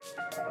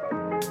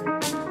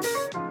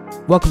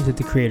Welcome to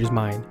The Creator's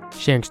Mind,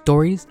 sharing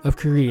stories of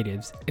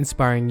creatives,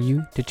 inspiring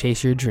you to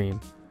chase your dream.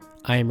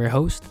 I am your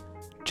host,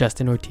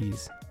 Justin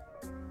Ortiz.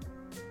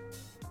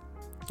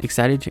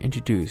 Excited to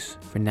introduce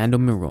Fernando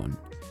Miron,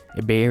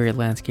 a Bay Area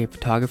landscape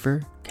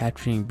photographer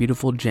capturing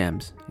beautiful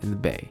gems in the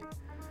Bay.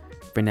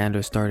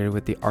 Fernando started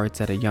with the arts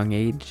at a young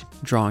age,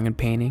 drawing and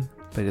painting,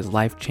 but his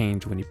life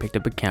changed when he picked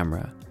up a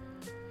camera.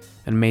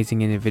 An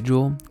amazing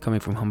individual, coming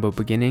from humble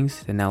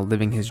beginnings and now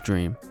living his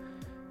dream.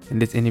 In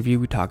this interview,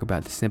 we talk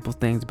about the simple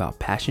things about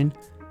passion,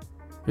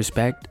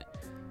 respect,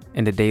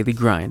 and the daily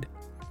grind.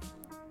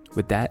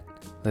 With that,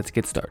 let's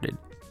get started.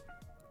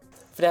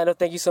 Fernando,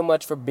 thank you so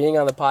much for being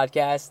on the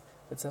podcast.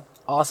 It's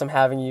awesome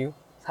having you.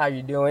 How are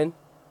you doing?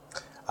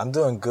 I'm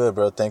doing good,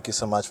 bro. Thank you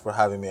so much for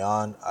having me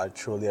on. I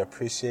truly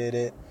appreciate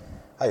it.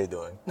 How you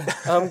doing?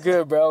 I'm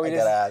good, bro. I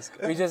gotta ask.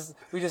 We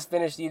just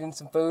finished eating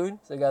some food,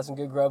 so we got some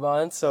good grub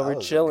on, so we're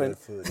chilling. Good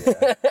food,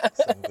 yeah.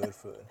 Some good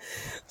food.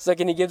 So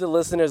can you give the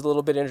listeners a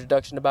little bit of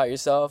introduction about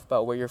yourself,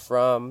 about where you're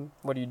from,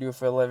 what do you do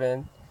for a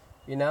living,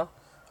 you know?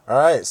 All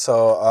right.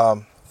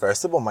 So,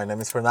 first of all, my name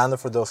is Fernando,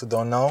 for those who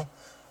don't know.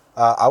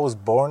 I was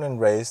born and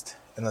raised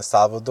in El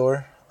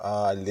Salvador.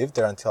 I lived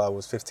there until I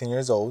was 15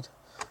 years old.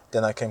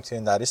 Then I came to the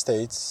United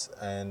States,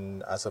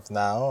 and as of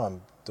now,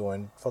 I'm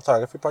doing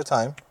photography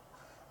part-time.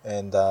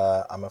 And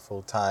I'm a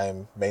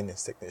full-time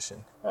maintenance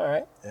technician. All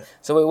right. Yeah.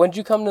 So wait, when did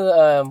you come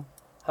to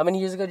how many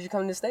years ago did you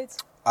come to the States?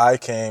 I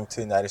came to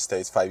the United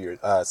States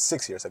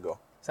 6 years ago.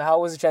 So how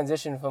was the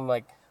transition from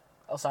like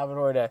El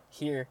Salvador to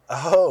here?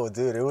 Oh,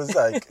 dude, it was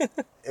like,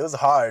 it was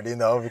hard,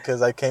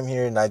 because I came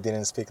here and I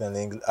didn't speak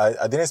English.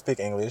 I didn't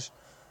speak English.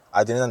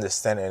 I didn't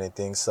understand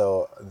anything.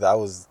 So that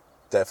was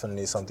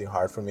definitely something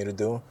hard for me to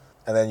do.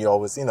 And then you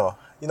always, you know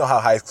how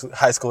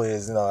high school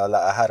is,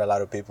 I had a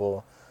lot of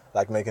people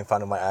like making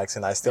fun of my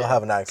accent. I still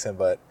have an accent,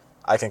 but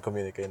I can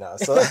communicate now.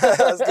 So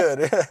that's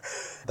good.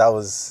 That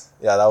was,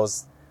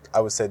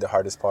 I would say, the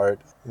hardest part.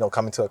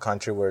 Coming to a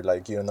country where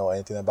like you don't know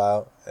anything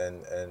about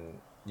and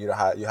you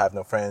have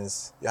no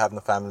friends, you have no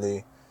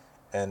family,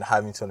 and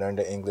having to learn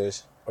the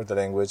English or the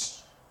language,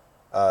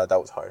 that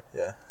was hard.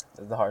 Yeah.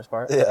 That's the hardest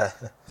part? Yeah.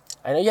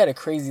 I know you had a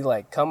crazy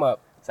come up,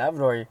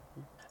 Salvador.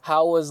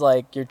 How was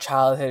like your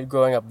childhood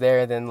growing up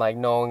there, then like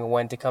knowing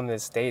when to come to the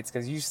States?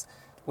 Because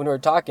when we were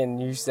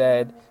talking, you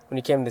said when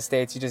you came to the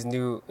States, you just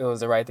knew it was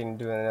the right thing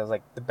to do and it was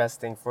like the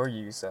best thing for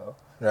you. So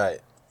right.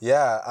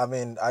 Yeah. I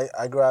mean,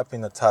 I grew up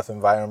in a tough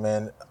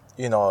environment.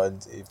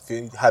 If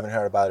you haven't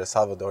heard about El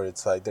Salvador,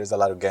 it's like there's a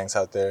lot of gangs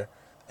out there,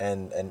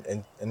 and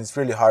it's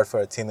really hard for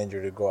a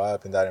teenager to grow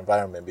up in that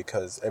environment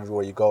because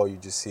everywhere you go, you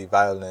just see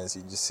violence,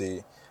 you just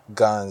see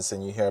guns,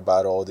 and you hear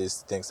about all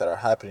these things that are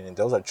happening, and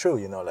those are true.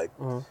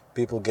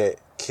 People get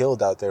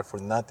killed out there for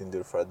nothing,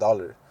 dude, for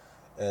 $1.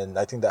 And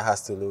I think that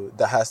has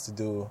to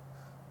do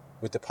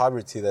with the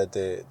poverty that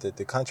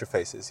the country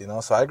faces,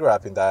 So I grew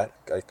up in that.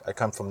 I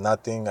come from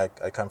nothing. I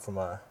come from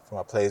a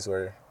place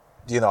where,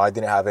 I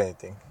didn't have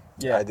anything.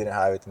 Yeah. I didn't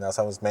have anything. As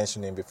I was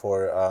mentioning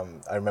before,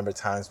 I remember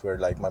times where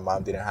like my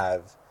mom didn't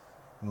have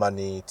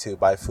money to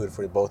buy food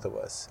for the both of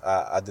us.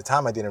 At the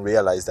time, I didn't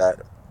realize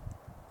that,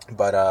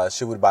 but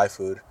she would buy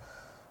food.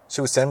 She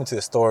would send me to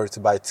the store to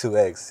buy 2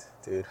 eggs.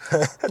 Dude,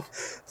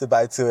 to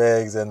buy 2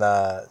 eggs, and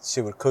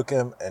she would cook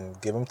them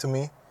and give them to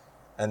me,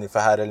 and if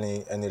I had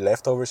any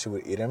leftovers, she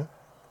would eat them.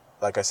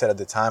 Like I said, at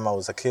the time I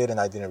was a kid and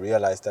I didn't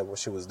realize that what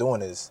she was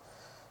doing is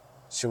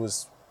she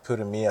was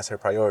putting me as her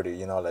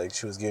priority, like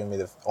she was giving me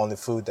the only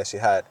food that she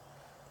had,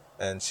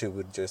 and she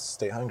would just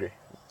stay hungry.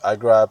 I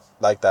grew up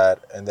like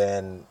that, and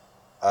then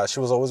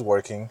she was always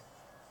working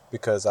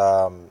because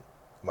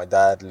my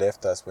dad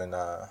left us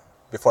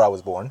before I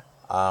was born.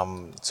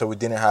 So we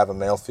didn't have a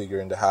male figure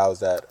in the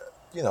house that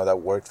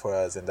that worked for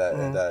us and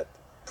that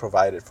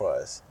provided for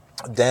us.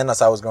 Then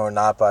as I was growing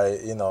up,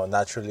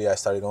 naturally I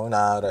started going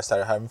out, I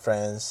started having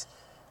friends,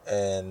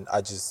 and I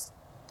just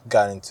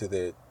got into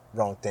the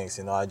wrong things,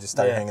 I just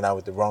started hanging out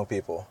with the wrong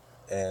people.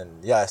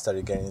 And I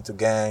started getting into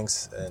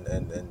gangs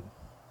and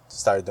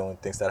started doing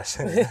things that I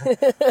shouldn't,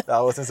 that I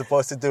wasn't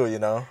supposed to do,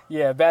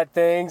 Yeah, bad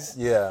things.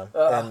 Yeah,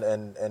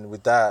 and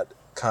with that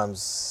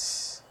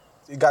comes,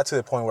 it got to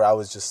the point where I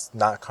was just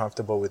not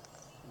comfortable with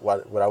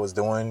what I was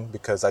doing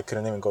because I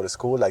couldn't even go to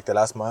school. Like the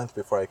last month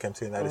before I came to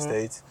the United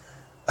States,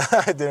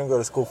 I didn't go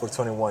to school for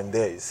 21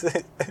 days.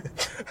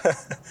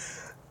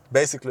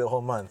 Basically a whole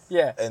month.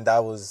 Yeah. And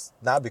that was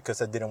not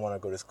because I didn't want to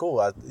go to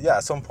school. At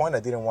some point I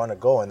didn't want to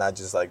go, and I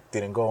just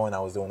didn't go, and I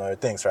was doing other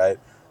things, right?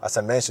 As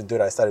I mentioned, dude,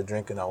 I started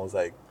drinking. I was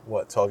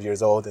 12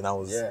 years old, and I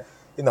was,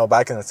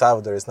 back in El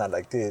Salvador, it's not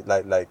like this,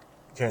 like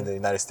here in the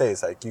United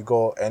States. Like you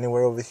go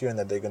anywhere over here and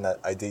they're gonna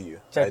ID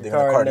you. Check They're the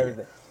car gonna and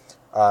everything.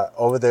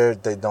 Over there,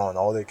 they don't.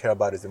 All they care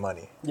about is the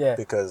money. Yeah.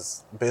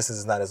 Because business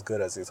is not as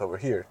good as it's over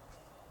here.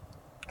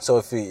 So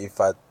if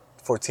a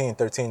 14,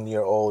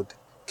 13-year-old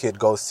kid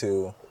goes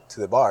to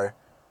the bar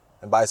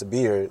and buys a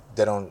beer,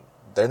 they're not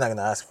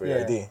gonna ask for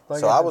your ID.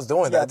 So I was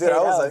doing that, dude. I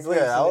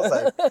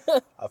was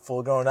I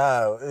full grown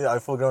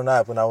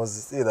up when I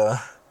was,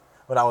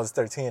 when I was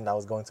 13. I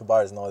was going to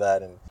bars and all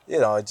that, and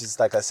it's just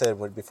like I said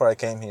before I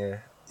came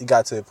here. it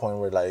got to a point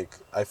where like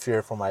I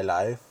fear for my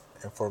life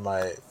and for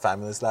my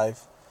family's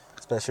life,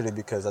 especially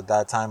because at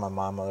that time my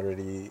mom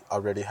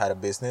already had a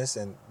business,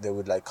 and they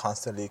would like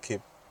constantly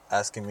keep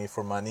asking me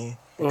for money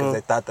because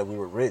they thought that we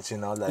were rich,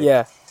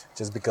 like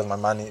just because my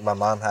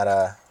mom had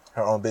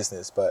her own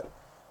business, but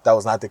that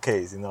was not the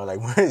case,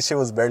 like she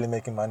was barely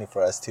making money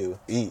for us to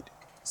eat.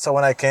 So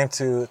when I came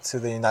to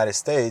the United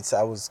States,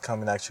 I was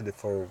coming actually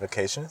for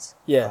vacations.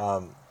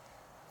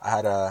 I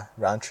had a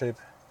round trip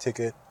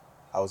ticket.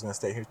 I was going to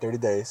stay here 30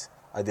 days.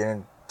 I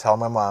didn't tell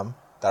my mom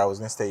that I was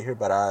going to stay here,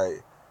 but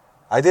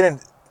I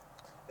didn't.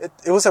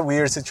 It was a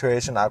weird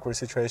situation, awkward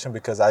situation,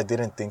 because I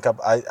didn't think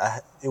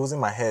it was in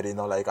my head,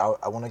 like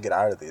I want to get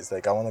out of this.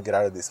 Like I want to get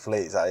out of this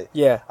place. I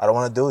don't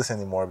want to do this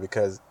anymore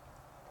because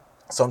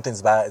something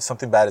bad is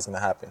going to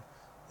happen.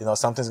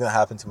 Something's going to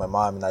happen to my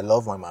mom, and I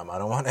love my mom. I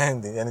don't want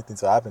anything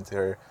to happen to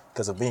her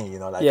because of me,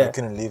 I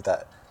couldn't leave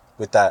that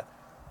with that,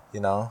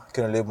 I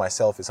couldn't live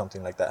myself if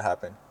something like that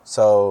happened.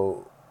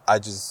 So I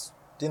just,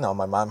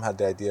 my mom had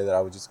the idea that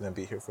I was just going to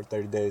be here for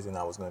 30 days and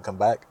I was going to come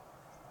back.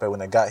 But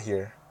when I got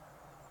here,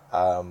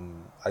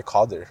 I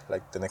called her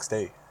like the next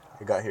day.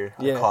 I got here,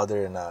 I called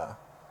her, and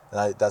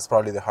that's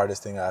probably the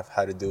hardest thing I've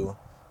had to do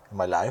in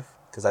my life,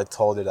 because I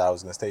told her that I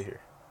was going to stay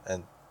here.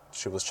 And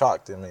she was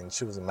shocked. I mean,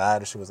 she wasn't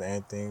mad, she wasn't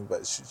anything,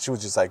 but she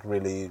was just like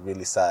really,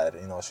 really sad.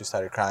 She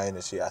started crying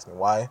and she asked me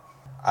why.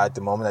 At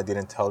the moment, I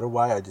didn't tell her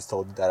why. I just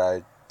told her that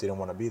I didn't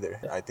want to be there.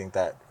 I think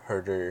that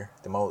hurt her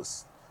the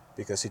most,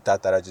 because she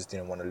thought that I just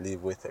didn't want to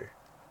live with her.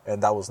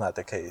 And that was not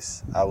the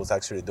case. I was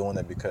actually doing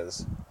it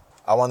because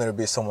I wanted to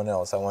be someone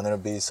else. I wanted to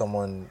be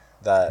someone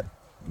that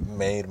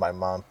made my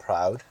mom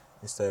proud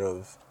instead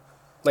of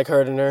like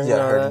hurting her.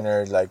 Yeah, hurting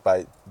her like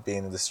by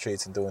being in the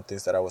streets and doing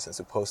things that I wasn't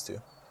supposed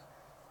to.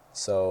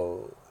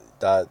 So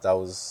that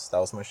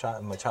was my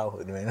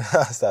childhood, man.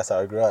 That's how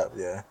I grew up.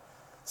 Yeah.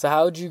 So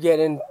how did you get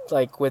in,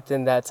 like,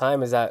 within that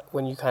time? Is that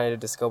when you kind of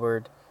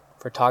discovered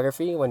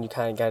photography, when you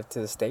kind of got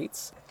to the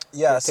States?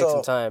 Yeah, it takes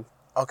some time.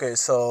 Okay,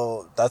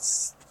 so that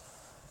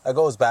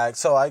goes back.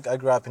 So I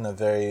grew up in a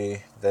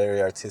very,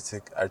 very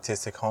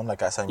artistic home.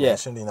 Like as I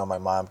mentioned, my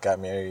mom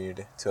got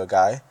married to a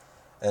guy,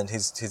 and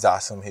he's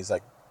awesome. He's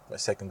like my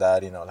second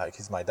dad. Like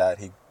he's my dad.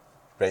 He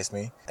raised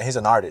me, and he's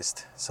an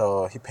artist.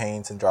 So he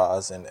paints and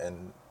draws,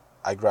 and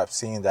I grew up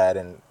seeing that.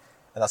 And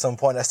at some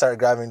point, as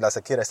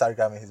a kid, I started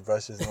grabbing his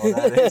brushes and all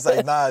that. And he's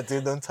like, "Nah,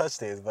 dude, don't touch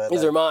these." But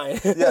these are mine.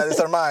 Yeah, these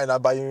are mine. I'll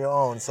buy you your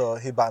own. So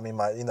he bought me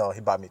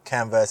he bought me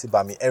canvas. He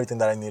bought me everything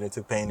that I needed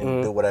to paint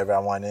and do whatever I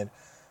wanted.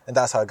 And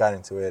that's how I got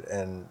into it.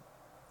 And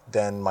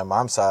then my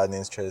mom saw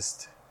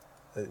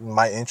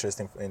my interest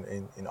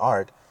in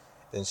art,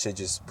 and she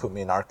just put me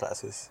in art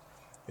classes.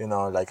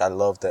 Like I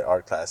loved the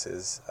art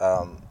classes.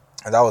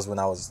 And that was when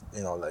I was,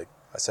 like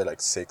I said,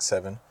 like 6,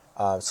 7.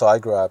 So I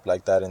grew up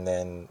like that, and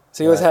then.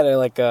 So you always had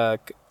a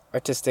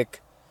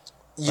artistic.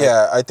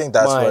 Yeah, I think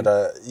that's mind.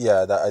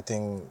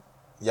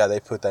 they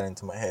put that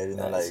into my head.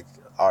 Nice. Like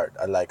art.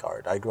 I like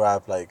art. I grew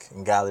up like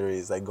in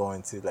galleries, like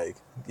going to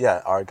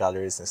art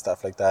galleries and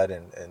stuff like that,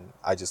 and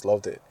I just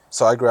loved it.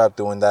 So I grew up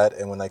doing that,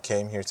 and when I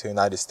came here to the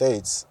United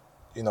States,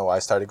 I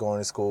started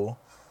going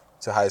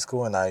to high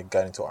school, and I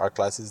got into art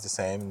classes the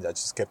same, and I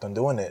just kept on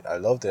doing it. I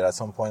loved it. At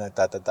some point I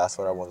thought that that's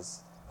what I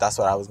was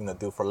gonna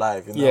do for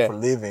life, for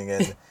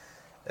living,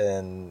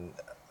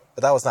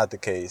 but that was not the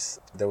case.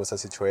 There was a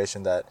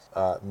situation that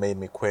made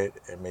me quit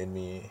and made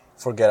me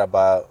forget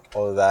about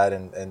all of that,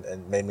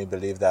 and made me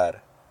believe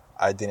that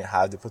I didn't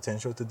have the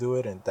potential to do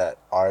it, and that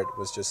art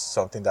was just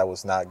something that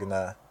was not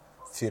gonna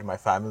feed my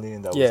family,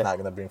 and that was not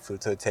gonna bring food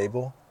to the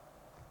table.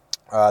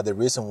 The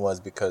reason was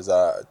because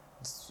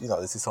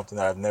this is something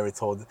that I've never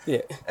told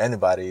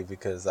anybody,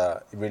 because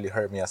it really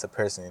hurt me as a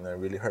person. It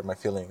really hurt my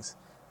feelings.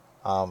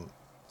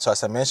 So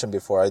as I mentioned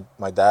before,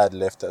 my dad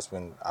left us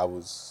when I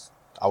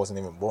wasn't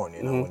even born.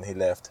 When he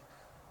left,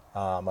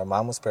 my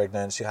mom was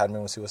pregnant. She had me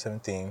when she was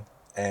 17,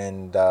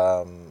 and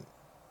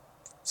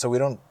so we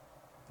don't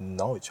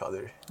know each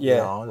other.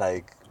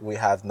 Like we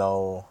have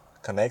no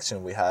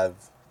connection. We have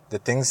the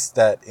things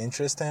that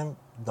interest him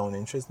don't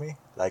interest me.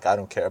 Like I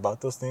don't care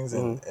about those things,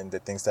 and the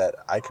things that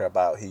I care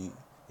about,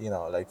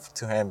 like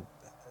to him,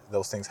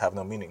 those things have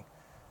no meaning.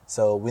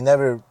 So we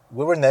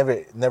were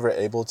never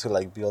able to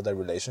like build a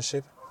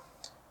relationship.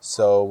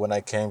 So when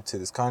I came to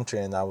this country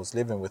and I was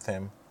living with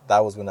him,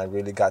 that was when I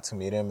really got to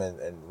meet him,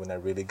 and when I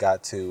really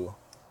got to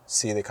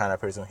see the kind of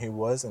person he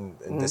was, and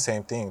the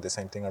same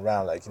thing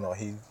around. Like,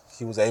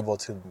 he was able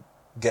to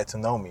get to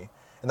know me.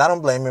 And I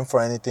don't blame him for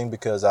anything,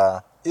 because,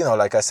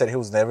 like I said, he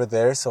was never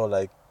there. So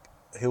like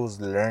he was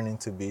learning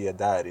to be a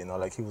dad,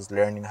 like he was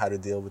learning how to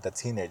deal with a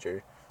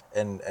teenager.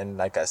 And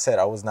like I said,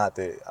 I was not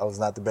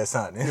the best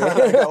son.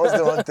 Like I was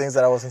doing things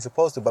that I wasn't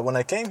supposed to. But when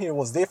I came here, it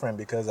was different,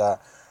 because I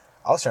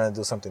was trying to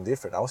do something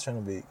different. I was trying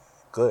to be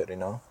good,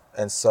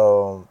 And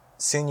so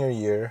senior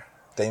year,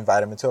 they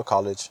invited me to a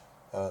college,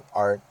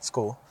 art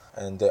school,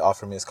 and they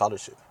offered me a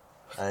scholarship,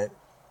 right?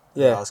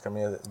 Yeah.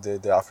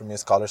 They offered me a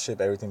scholarship,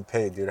 everything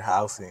paid, your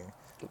housing,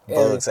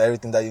 books,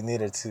 everything that you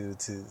needed to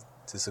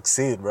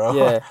succeed, bro.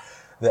 Yeah.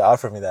 They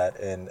offered me that,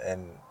 and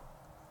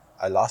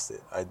I lost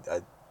it.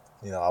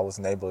 I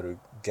wasn't able to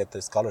get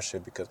the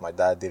scholarship because my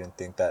dad didn't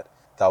think that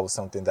was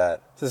something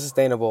that It's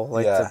sustainable,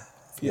 like to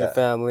feed a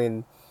family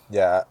and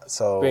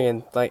bring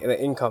in like the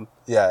income.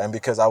 Yeah, and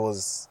because I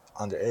was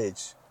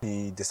underage,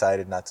 he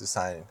decided not to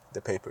sign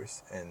the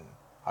papers, and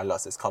I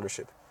lost the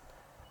scholarship.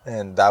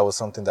 And that was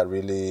something that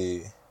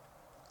really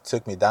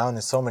took me down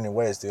in so many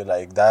ways, dude.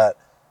 Like, that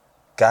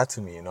got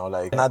to me,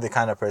 like, I'm not the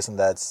kind of person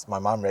my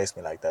mom raised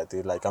me like that,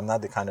 dude. Like, I'm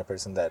not the kind of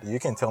person that you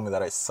can tell me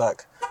that I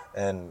suck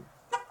and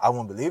I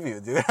won't believe you,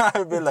 dude.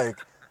 I'd be like,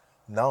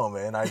 no,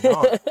 man, I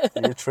don't.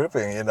 You're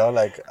tripping,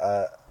 like,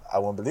 I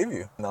won't believe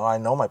you. I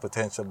know my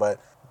potential, but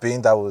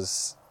being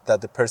that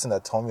the person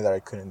that told me that I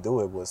couldn't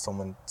do it was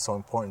someone so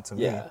important to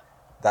me,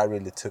 that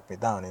really took me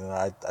down.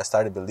 I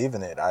started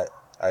believing it.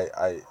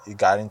 It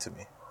got into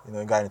me.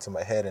 It got into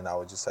my head, and I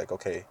was just like,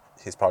 okay,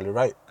 he's probably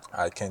right.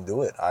 I can't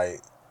do it.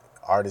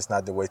 Art is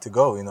not the way to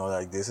go.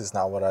 Like, this is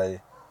not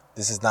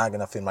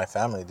gonna fit my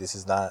family.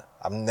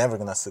 I'm never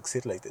gonna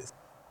succeed like this.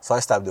 So I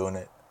stopped doing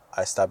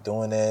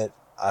it.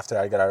 After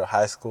I got out of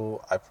high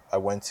school, I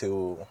went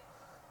to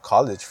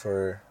college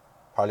for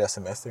probably a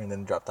semester and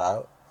then dropped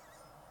out.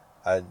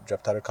 I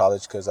dropped out of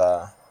college because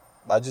I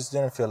just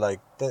didn't feel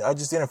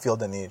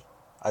the need.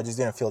 I just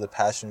didn't feel the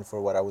passion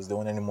for what I was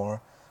doing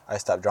anymore. I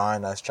stopped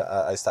drawing. I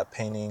stopped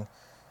painting.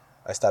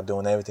 I stopped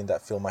doing everything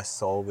that filled my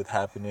soul with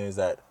happiness,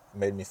 that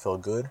made me feel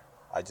good.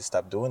 I just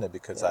stopped doing it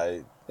because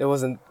I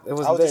was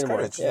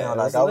discouraged. Yeah, I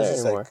was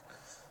just anymore.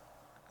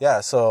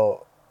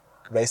 So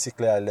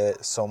basically I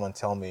let someone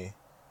tell me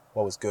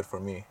what was good for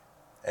me,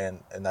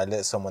 and I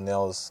let someone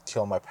else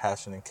kill my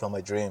passion and kill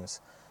my dreams.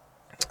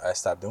 I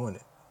stopped doing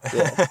it.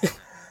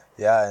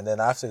 And then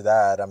after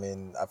that,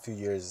 a few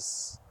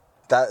years.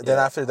 Then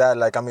after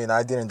that,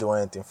 I didn't do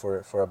anything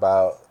for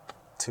about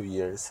 2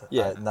 years.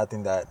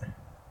 Nothing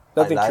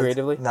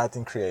creatively.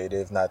 Nothing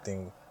creative.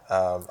 Nothing.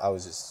 I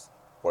was just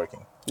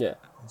working. Yeah.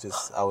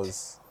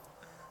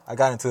 I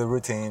got into the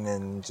routine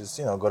and just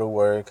go to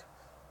work,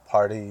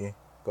 party,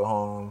 go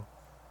home.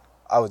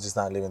 I was just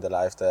not living the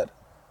life that.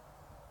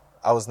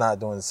 I was not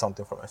doing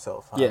something for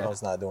myself. I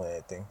was not doing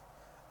anything.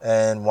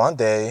 And one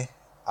day,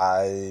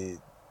 I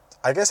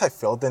guess I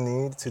felt the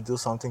need to do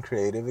something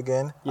creative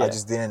again. I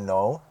just didn't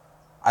know.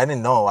 I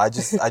didn't know. I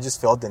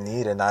just felt the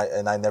need, and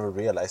I never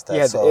realized that.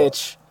 You had the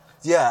itch.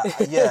 Yeah,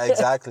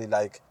 exactly.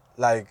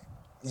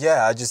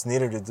 I just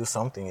needed to do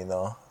something,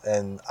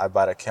 And I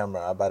bought a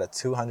camera. I bought a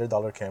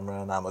 $200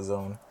 camera on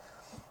Amazon.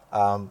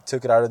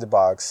 Took it out of the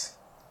box.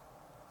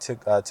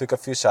 Took a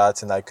few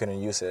shots, and I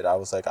couldn't use it. I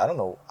was like, I don't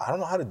know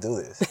how to do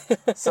this.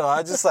 So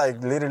I just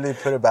literally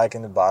put it back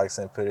in the box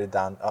and put it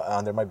down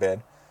under my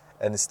bed,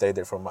 and it stayed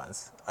there for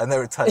months. I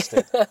never touched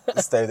it.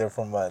 It stayed there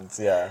for months,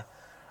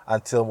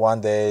 until one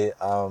day,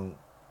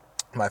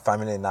 my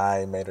family and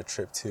I made a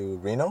trip to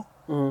Reno,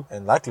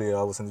 and luckily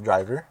I wasn't the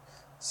driver,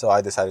 so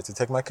I decided to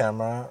take my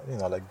camera.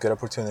 Good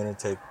opportunity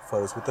to take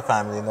photos with the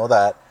family and all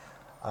that.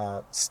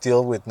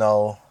 Still with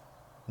no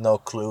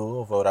clue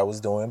of what I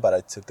was doing, but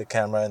I took the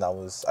camera, and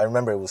I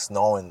remember it was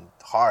snowing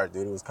hard,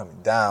 dude. It was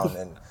coming down,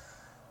 and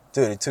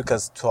dude, it took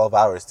us 12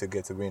 hours to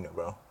get to Reno,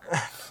 bro.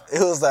 It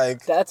was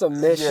like, that's a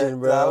mission,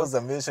 bro. That was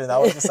a mission. I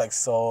was just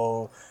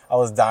I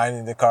was dying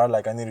in the car,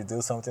 I need to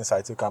do something. So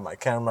I took out my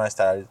camera.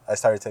 I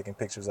started taking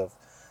pictures of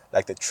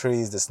the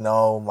trees, the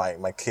snow,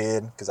 my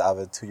kid, because I have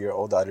a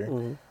 2-year-old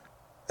daughter.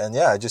 And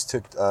I just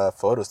took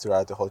photos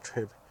throughout the whole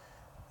trip,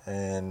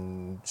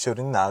 and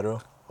shooting in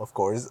auto, of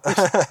course.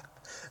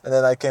 And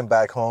then I came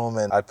back home,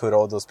 and I put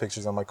all those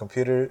pictures on my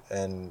computer,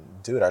 and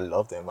dude, I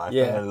loved them. I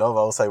fell in love.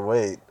 I was like,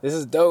 wait, this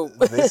is dope.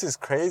 This is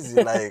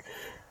crazy.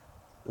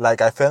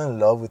 I fell in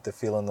love with the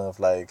feeling of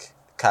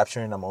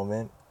capturing a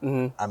moment,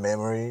 a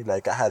memory.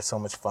 I had so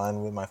much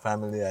fun with my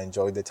family. I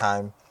enjoyed the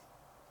time,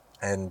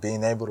 and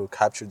being able to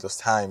capture those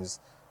times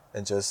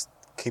and just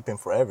keep them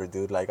forever,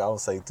 dude. I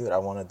was like, dude, I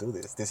want to do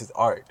this. This is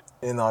art.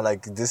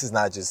 This is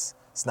not just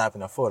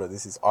snapping a photo.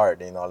 This is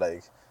art.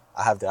 I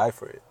have the eye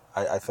for it.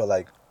 I feel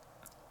like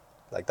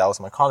that was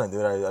my calling,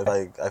 dude.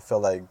 I feel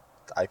like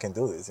I can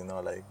do this.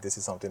 This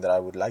is something that I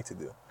would like to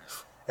do.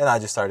 And I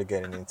just started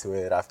getting into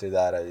it. After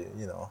that,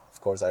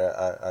 of course, I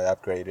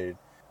upgraded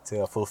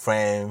to a full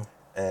frame,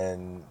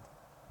 and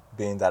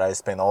being that I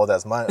spent all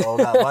that money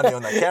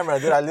on the camera,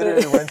 dude, I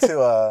literally went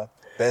to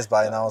Best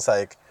Buy, and I was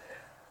like,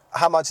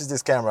 how much is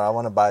this camera? I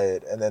want to buy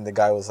it. And then the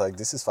guy was like,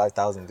 this is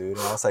 $5,000, dude.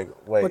 And I was like,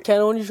 wait. What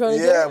Canon are you trying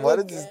to get? Yeah, what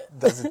is this?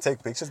 Does it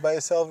take pictures by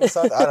itself or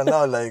something? I don't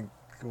know,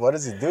 what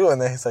does it do?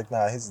 And then he's like,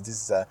 nah,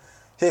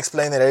 he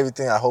explained it,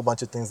 everything, a whole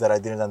bunch of things that I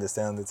didn't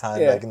understand at the time.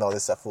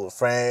 This is a full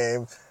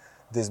frame,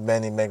 this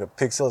many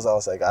megapixels. I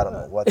was like, I don't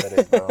know what that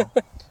is, bro.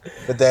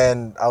 But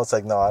then I was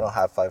like, no, I don't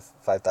have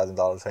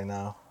 $5,000 right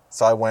now.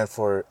 So I went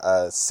for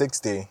a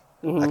 60,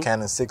 a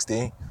Canon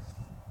 60,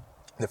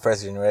 the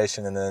first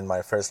generation, and then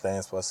my first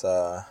lens was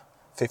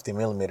 50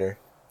 millimeter,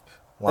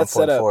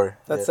 1.4.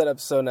 That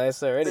setup's so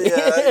nice already.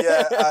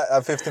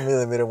 A 50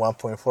 millimeter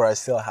 1.4. I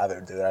still have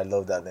it, dude. I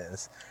love that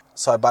lens.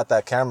 So I bought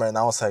that camera, and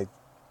I was like,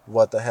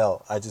 what the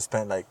hell? I just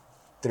spent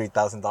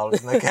 $3,000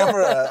 on the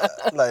camera.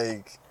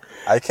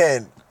 I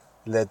can't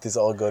let this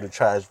all go to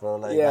trash, bro.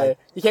 Like, yeah,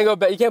 you can't go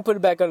back. You can't put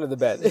it back under the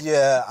bed.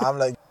 Yeah, I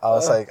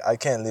was like, I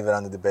can't leave it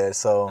under the bed.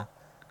 So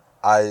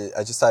I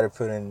just started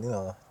putting,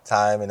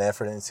 time and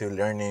effort into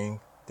learning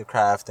the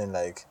craft and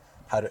like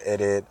how to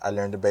edit. I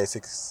learned the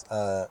basics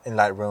in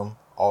Lightroom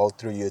all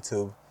through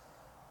YouTube.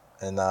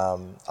 And I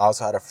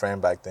also had a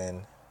friend back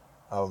then.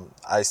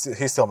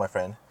 He's still my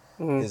friend.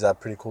 Mm-hmm. He's a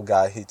pretty cool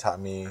guy. He taught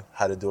me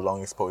how to do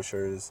long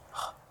exposures,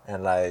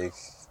 and like,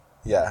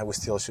 yeah, we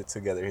still shoot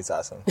together. He's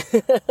awesome.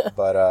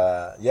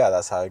 But yeah,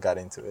 that's how I got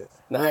into it.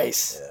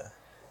 Nice. Yeah,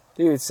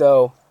 dude.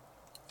 So,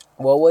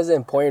 what was it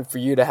important for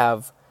you to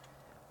have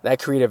that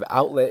creative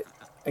outlet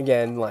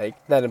again? Like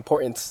that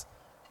importance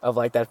of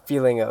like that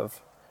feeling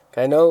of.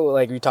 I know,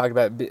 like we talked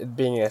about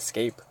being an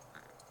escape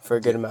for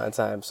a good amount of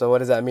time. So, what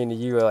does that mean to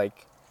you?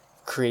 Like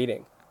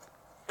creating,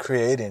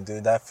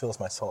 dude, that fills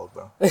my soul,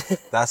 bro.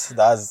 that's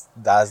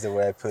the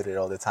way I put it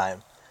all the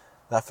time.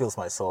 That fills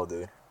my soul,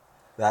 dude.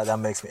 That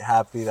makes me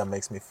happy. That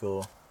makes me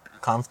feel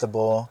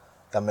comfortable.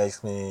 That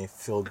makes me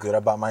feel good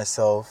about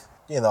myself.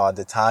 At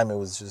the time it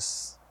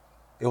was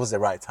the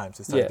right time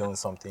to start doing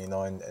something,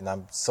 and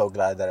I'm so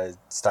glad that I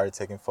started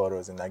taking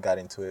photos and I got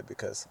into it,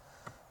 because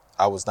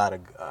I was not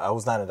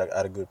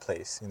at a good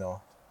place.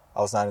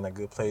 I was not in a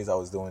good place. I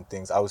was doing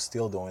things. I was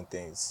still doing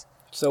things.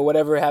 So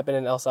whatever happened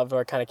in El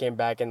Salvador kind of came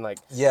back and like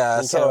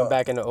kind of went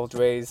back into old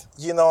ways.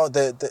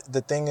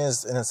 The thing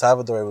is, in El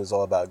Salvador it was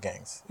all about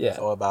gangs. Yeah. It was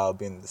all about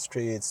being in the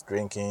streets,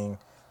 drinking,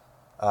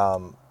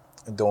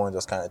 doing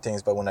those kind of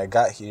things. But when I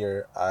got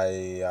here,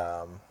 I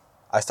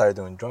started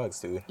doing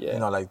drugs, dude.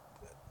 Yeah. Like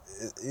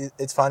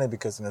it's funny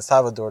because in El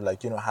Salvador,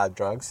 like, you don't have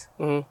drugs.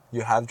 Mm-hmm.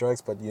 You have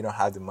drugs, but you don't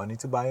have the money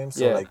to buy them.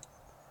 So like,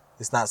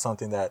 it's not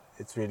something that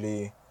it's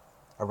really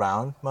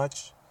around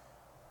much.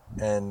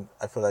 And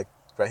I feel like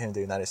right here in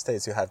the United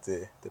States, you have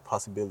the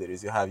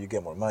possibilities. You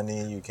get more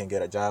money. You can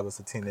get a job as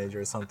a teenager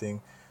or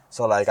something.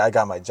 So like, I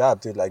got my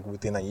job, dude. Like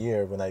within a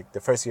year,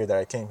 the first year that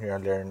I came here,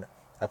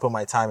 I put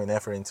my time and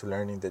effort into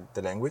learning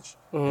the language.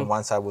 Mm-hmm. And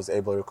once I was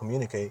able to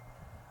communicate,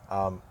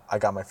 I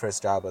got my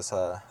first job as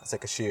a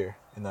cashier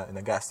in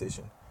a gas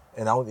station.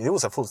 And it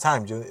was a full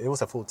time, dude. It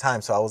was a full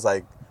time. So I was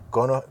like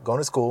going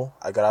to school.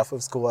 I got off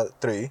of school at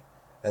 3,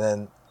 and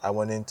then I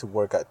went into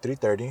work at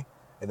 3:30,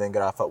 and then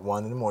got off at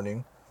 1 in the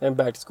morning. And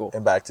back to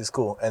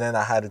school. And then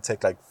I had to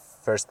take like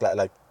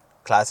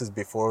classes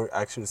before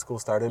actually school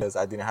started, because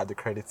I didn't have the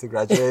credit to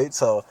graduate.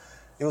 So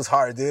it was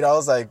hard, dude. I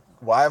was like,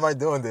 why am I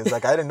doing this?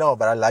 Like, I didn't know,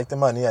 but I liked the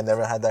money. I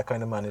never had that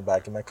kind of money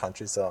back in my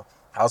country. So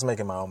I was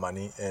making my own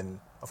money. And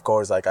of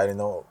course, like, I didn't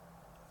know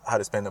how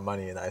to spend the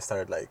money. And I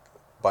started like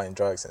buying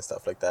drugs and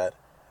stuff like that.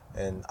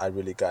 And I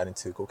really got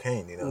into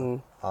cocaine,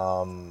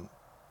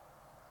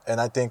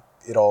 And I think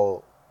it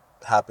all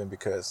happened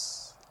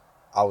because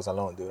I was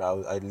alone, dude.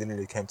 I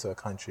literally came to a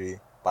country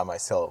by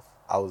myself.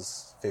 I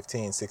was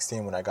 15,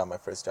 16 when I got my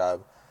first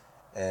job,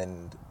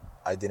 and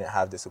I didn't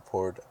have the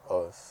support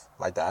of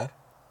my dad.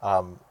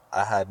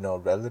 I had no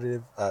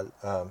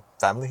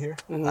family here.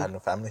 Mm-hmm. I had no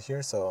family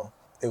here, so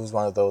it was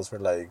one of those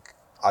where like,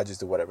 I just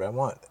do whatever I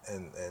want,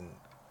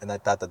 and I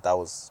thought that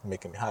was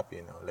making me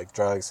happy, like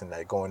drugs and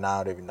like going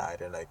out every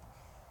night and like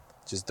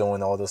just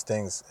doing all those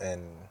things.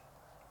 And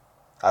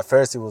at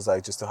first, it was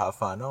like just to have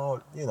fun.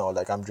 Oh,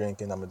 like I'm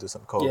drinking, I'm gonna do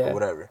some coke or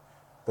whatever.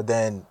 But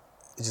then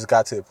it just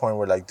got to the point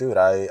where like, dude,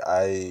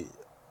 I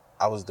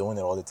was doing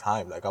it all the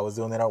time. Like I was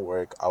doing it at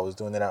work, I was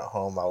doing it at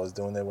home, I was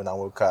doing it when I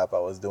woke up, I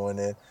was doing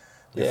it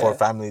before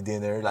family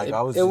dinner. Like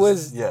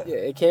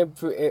it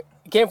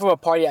came from a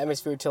party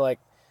atmosphere to like,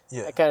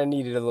 I kind of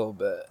needed a little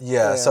bit.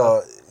 Yeah,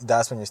 so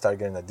that's when you start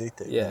getting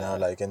addicted.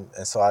 Like and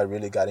so I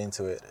really got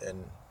into it,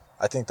 and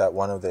I think that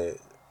one of the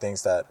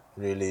things that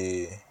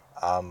really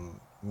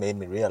made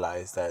me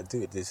realize that,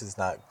 dude, this is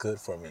not good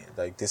for me.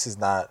 Like, this is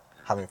not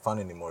having fun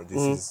anymore.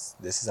 This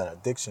is an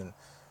addiction.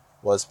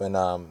 Was when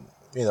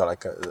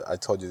like I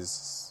told you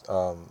this.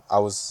 I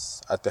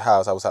was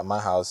at my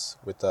house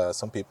with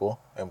some people,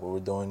 and we were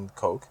doing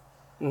coke.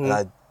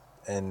 Mm-hmm.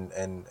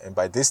 And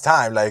by this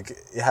time, like,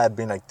 it had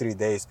been like 3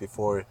 days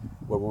before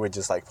where we were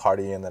just like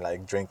partying and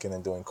like drinking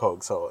and doing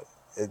coke. So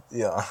it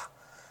we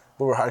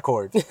were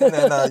hardcore. And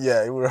then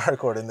we were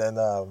hardcore. And then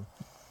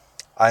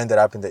I ended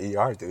up in the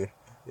ER, dude.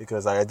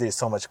 Because I did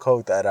so much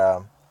coke that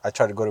I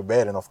tried to go to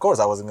bed, and of course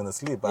I wasn't gonna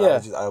sleep, but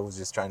I was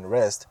just trying to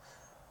rest.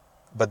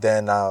 But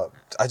then I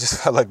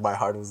just felt like my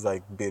heart was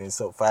like beating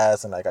so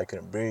fast, and like I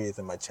couldn't breathe,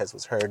 and my chest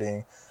was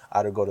hurting. I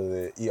had to go to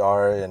the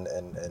ER, and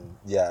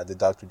the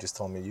doctor just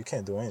told me, you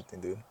can't do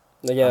anything, dude.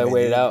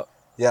 Wait it out.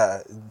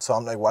 Yeah, so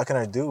I'm like, what can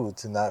I do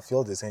to not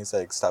feel this? And he's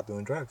like, stop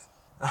doing drugs.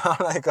 I'm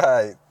like, all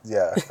right,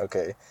 yeah,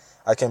 okay.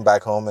 I came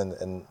back home,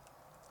 and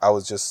I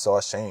was just so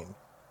ashamed.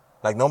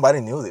 Like,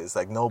 nobody knew this.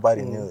 Like,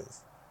 nobody knew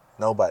this.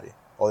 Nobody,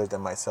 other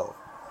than myself,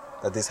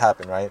 that this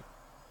happened, right?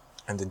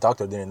 And the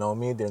doctor didn't know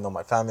me, didn't know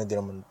my family,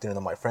 didn't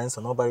know my friends,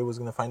 so nobody was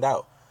gonna find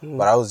out.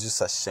 But I was just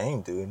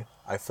ashamed, dude.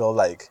 I felt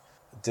like,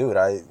 dude,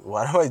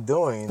 what am I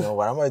doing?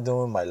 What am I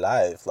doing in my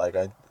life? Like,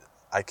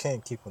 I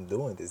can't keep on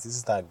doing this. This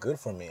is not good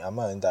for me. I'm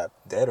gonna end up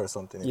dead or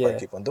something if I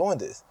keep on doing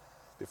this.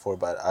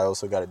 But I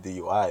also got a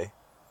DUI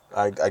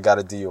I got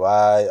a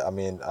DUI. I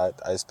mean,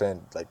 I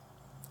spent like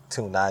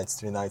 3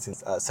 nights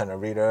in Santa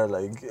Rita.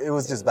 Like, it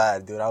was just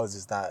bad, dude. I was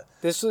just not.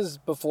 This was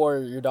before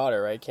your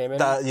daughter, right, came in?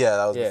 That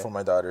was before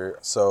my daughter.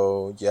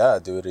 So yeah,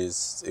 dude,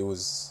 it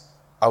was.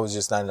 I was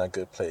just not in a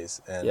good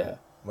place, and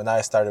when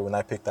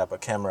I picked up a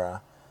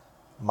camera,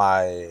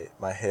 my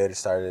head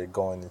started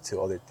going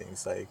into other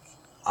things. Like,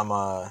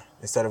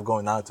 instead of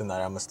going out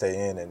tonight, I'm gonna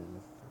stay in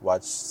and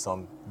watch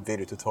some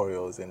video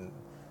tutorials and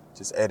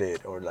just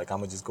edit, or like I'm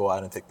gonna just go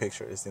out and take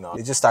pictures. You know,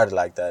 it just started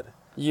like that.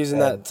 Using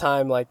that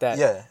time like that.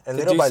 Yeah, and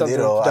little by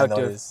little, I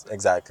noticed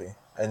exactly,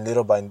 and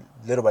little by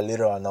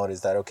little, I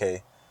noticed that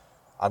okay,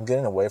 I'm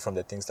getting away from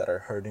the things that are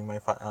hurting my,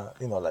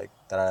 like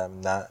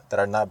that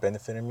are not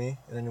benefiting me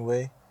in any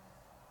way,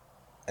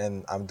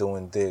 and I'm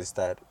doing this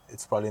that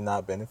it's probably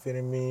not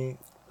benefiting me,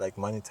 like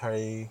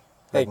monetary,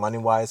 like money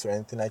wise or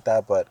anything like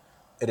that, but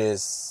it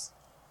is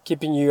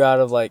keeping you out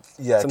of like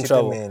some keeping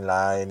trouble. me in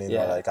line. You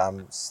know, like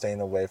I'm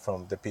staying away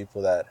from the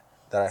people that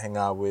I hang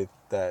out with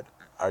that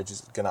are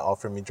just gonna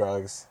offer me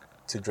drugs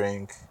to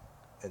drink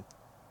and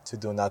to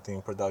do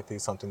nothing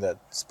productive, something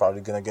that's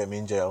probably gonna get me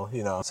in jail,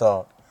 you know.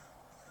 So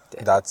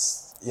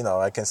that's,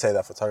 I can say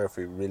that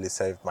photography really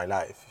saved my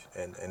life,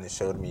 and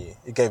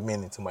it gave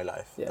meaning to my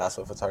life. That's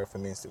what photography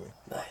means to me.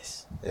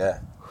 Nice. Yeah.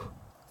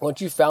 Once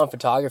you found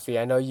photography,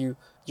 I know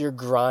your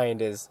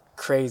grind is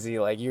crazy.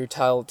 Like, you're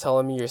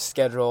telling me your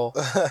schedule,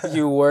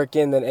 you work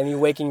in, then any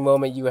waking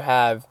moment you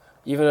have,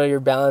 even though you're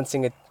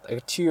balancing a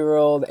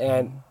 2-year-old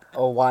and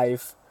a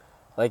wife,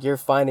 like, you're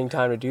finding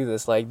time to do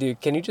this. Like,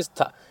 dude, can you just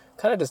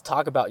kind of just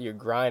talk about your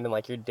grind and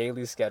like your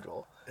daily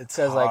schedule?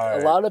 Because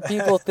like a lot of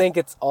people think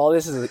this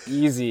is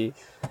easy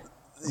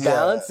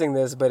balancing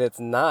this, but it's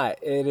not.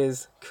 It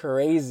is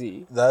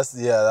crazy. That's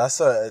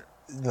what,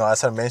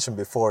 as I mentioned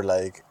before,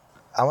 like,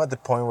 I'm at the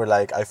point where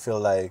like I feel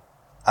like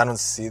I don't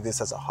see this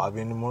as a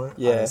hobby anymore.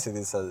 I don't see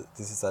this as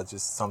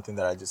just something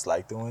that I just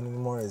like doing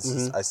anymore. It's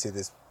just, I see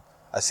this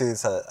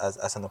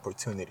as an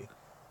opportunity,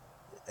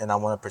 and I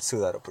want to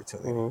pursue that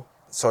opportunity.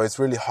 So it's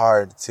really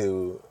hard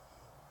to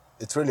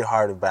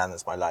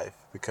balance my life,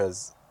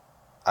 because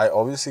I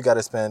obviously got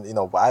to spend,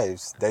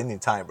 wives, they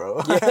need time,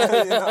 bro.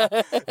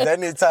 They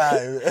need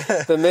time.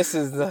 The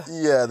missus.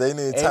 They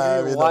need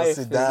time. Wife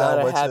sit down.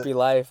 Is not a happy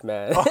life,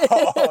 man.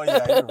 Oh,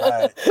 yeah, you're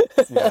right.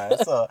 Yeah,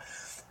 so,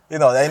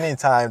 they need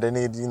time. They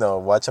need,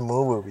 watch a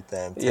movie with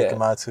them, take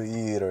them out to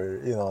eat,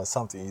 or,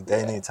 something.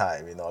 They need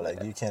time,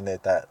 you can't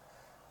let that.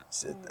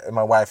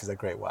 My wife is a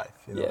great wife,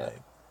 like,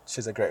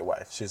 she's a great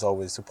wife. She's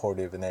always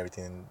supportive in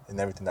everything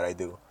that I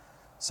do.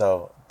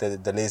 So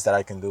the least that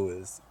I can do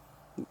is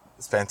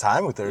spend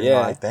time with her.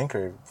 I thank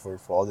her for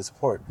all the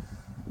support.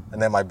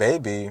 And then my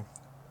baby,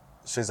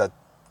 she's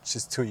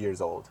 2 years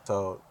old.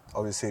 So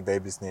obviously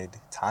babies need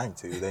time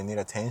too. They need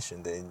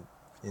attention.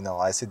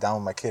 I sit down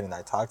with my kid and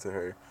I talk to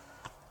her,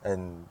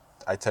 and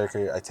I take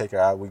her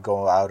out. We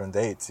go out on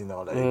dates,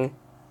 on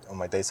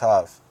my days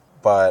off.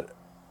 But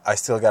I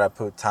still gotta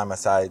put time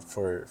aside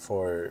for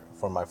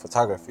my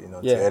photography,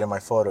 to edit my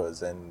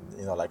photos. And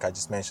like I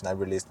just mentioned, I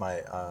released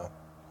my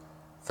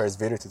first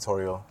video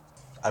tutorial.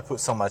 I put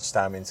so much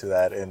time into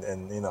that, and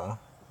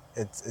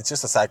it's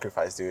just a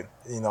sacrifice, dude.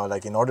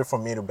 Like, in order for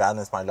me to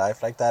balance my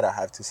life like that, I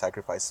have to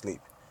sacrifice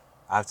sleep.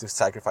 I have to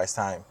sacrifice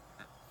time.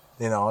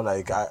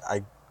 Like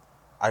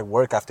I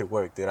work after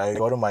work, dude. I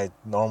go to my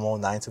normal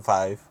 9 to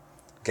 5,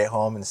 get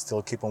home and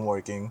still keep on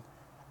working,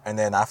 and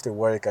then after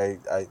work I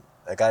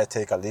gotta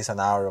take at least an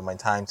hour of my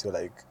time to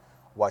like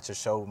watch a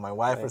show with my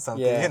wife or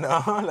something.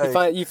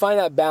 Like, you find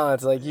that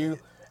balance, like you.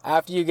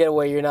 After you get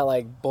away, you're not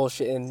like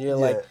bullshitting. You're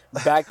like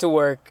back to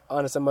work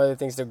on some other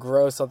things to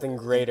grow something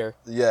greater.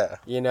 Yeah.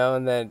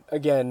 And then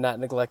again, not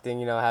neglecting,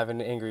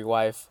 having an angry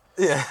wife.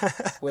 Yeah.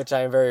 Which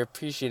I am very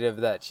appreciative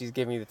that she's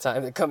giving me the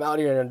time to come out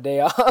here on a day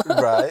off.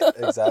 Right.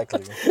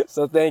 Exactly.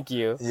 So thank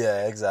you.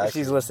 Yeah. Exactly. If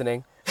she's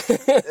listening.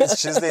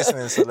 She's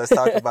listening. So let's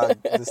talk about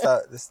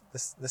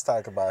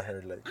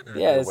her like in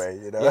a way.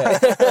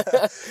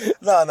 Yeah.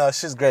 No.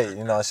 She's great.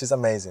 She's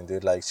amazing,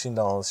 dude. Like, she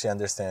knows. She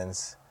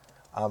understands.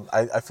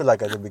 I feel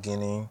like at the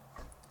beginning,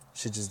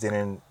 she just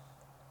didn't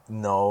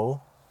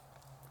know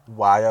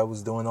why I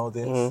was doing all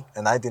this,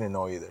 and I didn't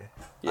know either.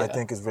 I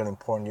think it's really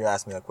important. You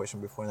asked me that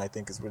question before, and I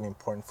think it's really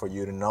important for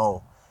you to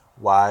know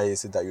why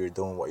is it that you're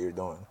doing what you're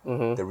doing,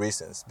 the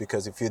reasons.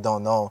 Because if you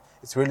don't know,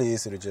 it's really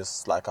easy to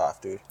just slack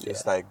off, dude.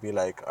 Just like be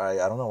like, all right,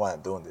 I don't know why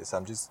I'm doing this.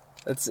 I'm just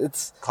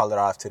it's call it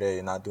off today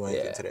and not do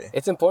anything today.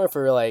 It's important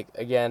for, like,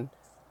 again,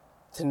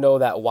 to know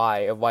that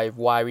why of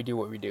why we do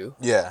what we do.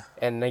 Yeah.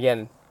 And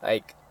again,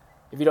 like,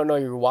 if you don't know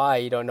your why,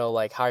 you don't know,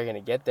 like, how you're going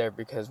to get there,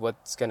 because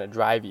what's going to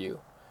drive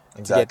you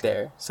to get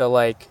there. So,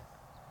 like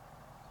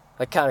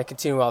kind of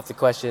continue off the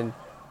question,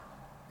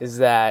 is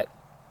that,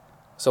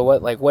 so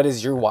what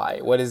is your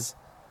why? What is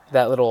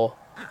that little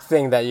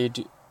thing that you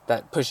do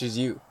that pushes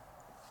you?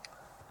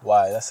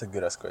 Why? That's a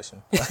good-ass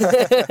question.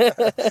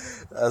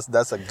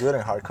 That's a good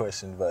and hard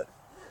question, but,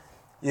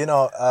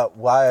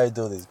 why I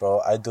do this,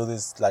 bro? I do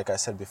this, like I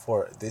said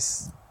before,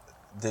 this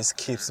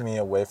keeps me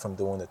away from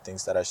doing the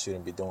things that I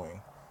shouldn't be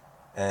doing.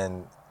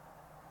 And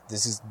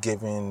this is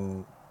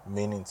giving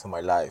meaning to my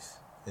life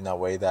in a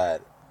way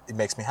that it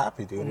makes me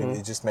happy, dude.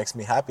 It just makes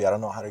me happy. I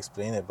don't know how to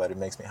explain it, but it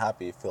makes me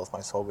happy. It fills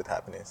my soul with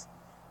happiness.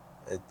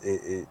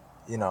 It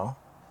you know,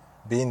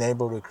 being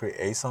able to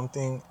create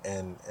something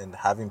and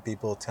having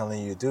people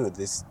telling you, dude,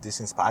 this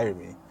inspired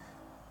me.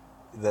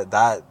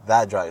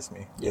 That drives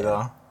me. You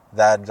know,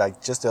 that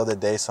like just the other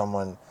day,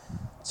 someone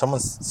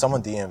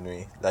DM'd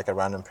me, like a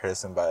random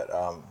person, but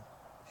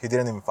he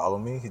didn't even follow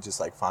me. He just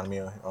like found me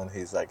on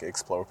his like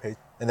explore page,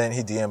 and then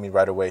he DM'd me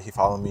right away. He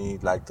followed me,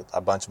 like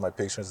a bunch of my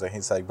pictures, and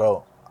he's like,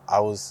 bro, I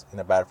was in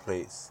a bad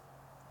place.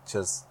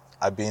 Just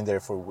I've been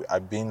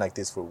like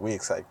this for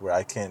weeks, like where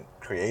I can't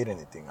create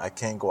anything. I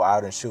can't go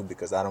out and shoot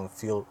because I don't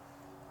feel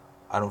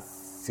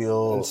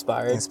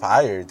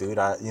inspired, dude.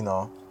 I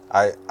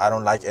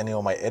don't like any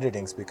of my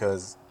editings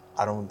because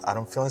I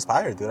don't feel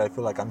inspired, dude. I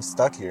feel like I'm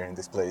stuck here in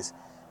this place.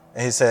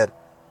 And he said,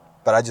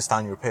 but I just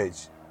found your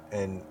page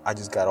and I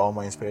just got all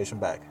my inspiration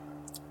back.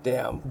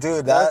 Damn.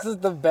 Dude, that's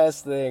the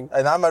best thing.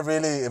 And I'm a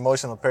really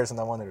emotional person.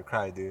 I wanted to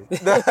cry, dude.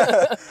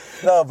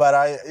 No, but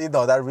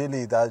that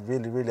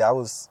really, I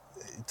was,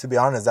 to be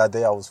honest, that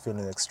day I was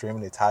feeling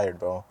extremely tired,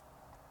 bro.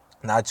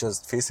 Not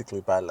just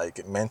physically, but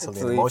like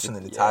mentally and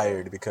emotionally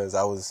tired because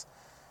I was,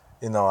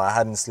 I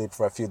hadn't slept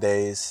for a few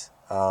days.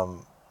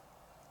 And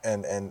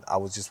I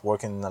was just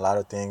working a lot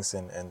of things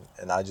and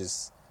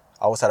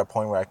I was at a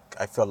point where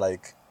I felt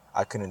like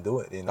I couldn't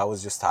do it. And I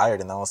was just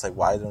tired and I was like,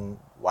 why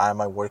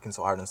am I working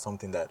so hard on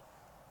something that,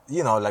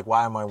 like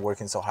why am I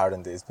working so hard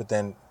on this? But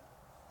then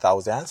that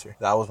was the answer.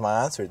 That was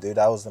my answer, dude.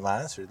 That was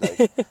my answer.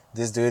 Like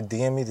this dude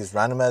DM me, this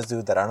random ass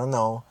dude that I don't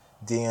know,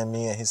 DM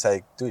me and he's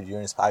like, dude, you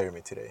inspired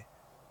me today.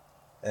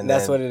 And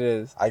that's what it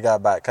is. I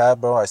got back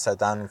up, bro. I sat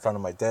down in front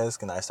of my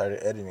desk and I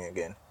started editing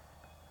again.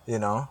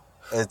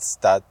 It's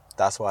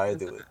that's why I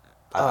do it.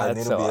 I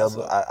need to be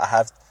able.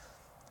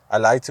 I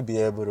like to be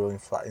able to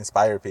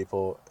inspire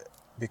people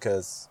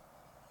because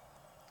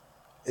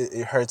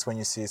it hurts when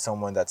you see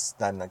someone that's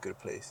not in a good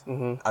place.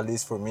 Mm-hmm. At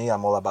least for me,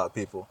 I'm all about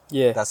people.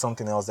 Yeah, that's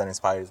something else that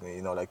inspires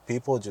me. Like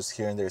people just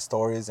hearing their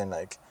stories and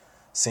like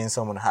seeing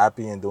someone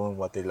happy and doing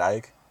what they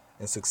like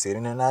and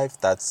succeeding in life.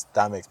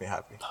 That makes me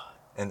happy,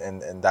 and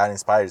that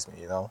inspires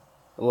me. I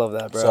love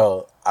that, bro.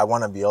 So I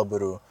want to be able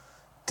to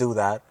do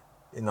that.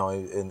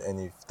 And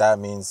if that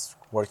means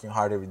working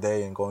hard every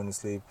day and going to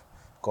sleep,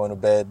 going to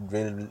bed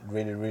really,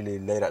 really, really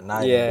late at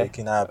night and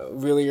waking up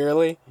really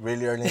early in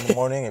the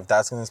morning, if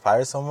that's gonna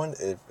inspire someone,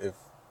 if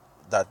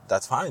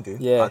that's fine,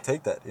 dude. I'll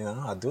take that.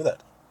 I'll do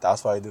that.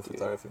 That's why I do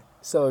photography.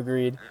 So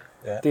agreed.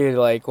 Dude,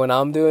 like when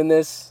I'm doing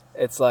this,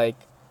 it's like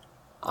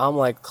I'm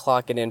like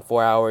clocking in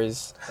 4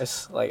 hours.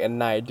 It's like at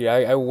night, dude.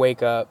 I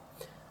wake up.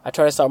 I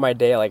try to start my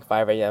day at like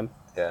 5 a.m.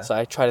 Yeah. So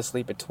I try to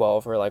sleep at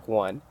 12 or like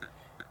 1.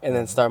 And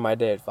then start my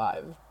day at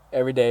 5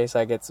 every day. So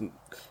I get some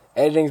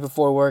editings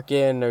before work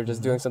in or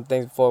just doing some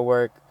things before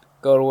work.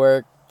 Go to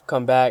work,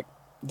 come back,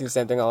 do the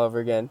same thing all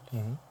over again.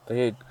 Mm-hmm. But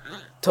dude,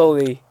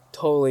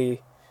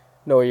 totally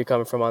know where you're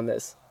coming from on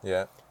this.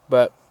 Yeah.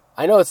 But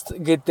I know it's a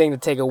good thing to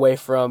take away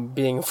from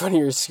being in front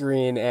of your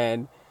screen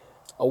and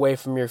away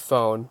from your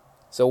phone.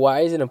 So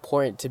why is it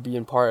important to be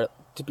a part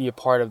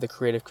of the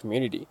creative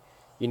community?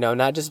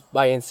 Not just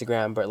by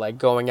Instagram, but like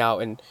going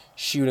out and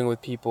shooting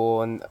with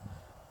people and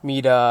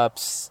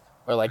meetups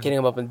or like hitting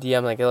them up in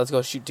DM like, hey, let's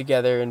go shoot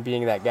together and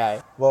being that guy.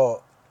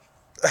 Well,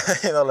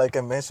 like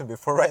I mentioned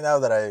before, right now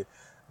that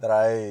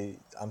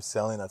I'm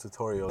selling a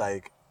tutorial,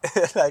 like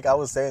like I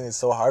was saying, it's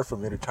so hard for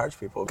me to charge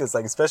people because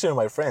like especially with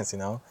my friends,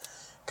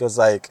 because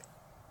like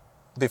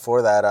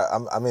before that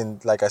I mean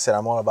like I said,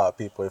 I'm all about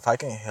people. If I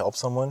can help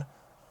someone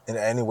in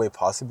any way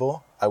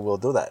possible, I will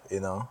do that,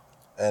 and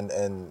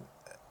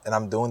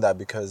I'm doing that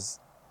because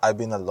I've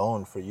been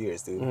alone for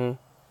years, dude. Mm-hmm.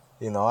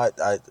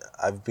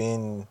 I've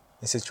been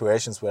in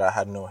situations where I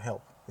had no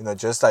help.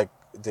 Just like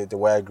the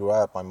way I grew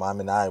up, my mom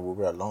and I, we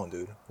were alone,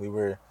 dude.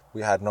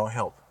 We had no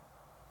help.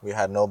 We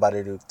had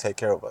nobody to take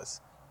care of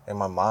us. And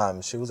my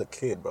mom, she was a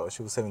kid, bro.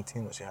 She was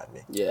 17 when she had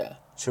me. Yeah.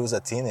 She was a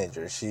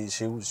teenager.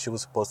 She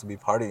was supposed to be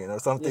partying or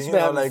something,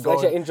 like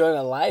going, enjoying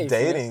a life.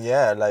 Dating,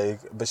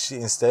 but she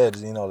instead,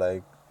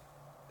 like,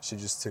 she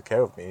just took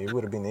care of me. It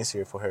would have been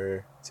easier for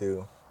her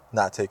to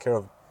not take care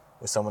of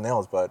with someone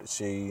else, but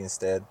she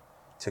instead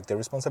took the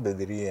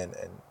responsibility and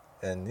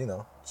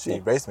she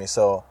raised me.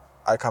 So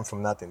I come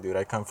from nothing, dude.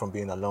 I come from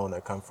being alone. I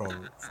come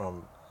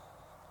from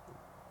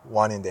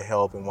wanting the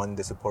help and wanting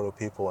the support of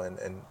people, and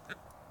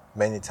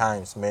many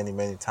times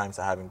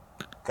I haven't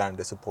gotten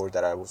the support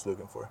that I was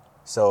looking for.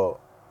 So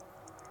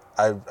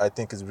I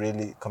think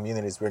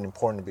community is really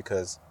important,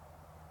 because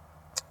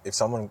if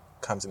someone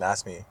comes and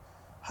asks me,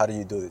 how do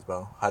you do this,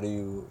 bro? How do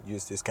you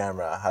use this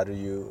camera? How do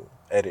you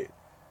edit?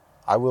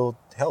 I will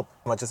help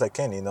as much as I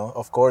can,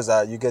 Of course,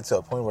 you get to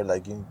a point where,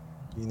 like, you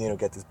need to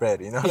get this bread,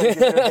 Like, you need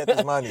to get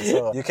this money.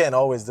 So you can't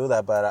always do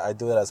that, but I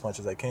do it as much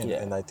as I can.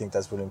 Yeah. And I think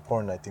that's really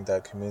important. I think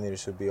that community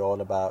should be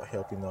all about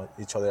helping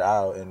each other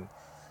out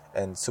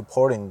and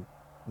supporting,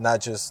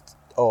 not just,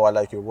 oh, I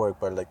like your work,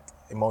 but, like,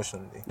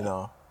 emotionally,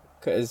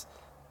 Because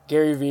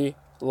Gary Vee,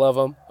 love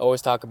him.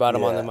 Always talk about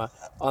him on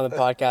the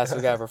podcast.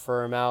 We got to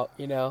refer him out,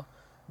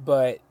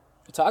 But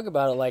talk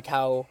about it like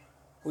how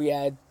we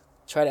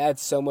try to add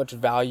so much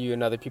value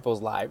in other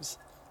people's lives.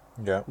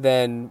 Yeah.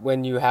 Then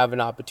when you have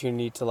an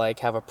opportunity to like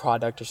have a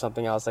product or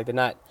something else, like they're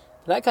not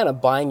kind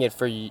of buying it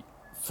for you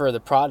for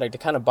the product,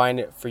 they're kind of buying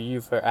it for you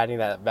for adding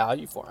that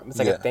value for them. It's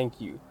like a thank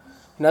you,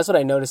 and that's what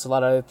I noticed a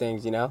lot of other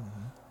things, you know.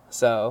 Mm-hmm.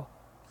 So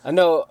I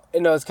know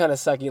it's kind of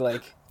sucky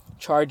like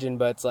charging,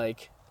 but it's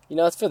like, you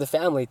know, it's for the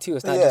family too.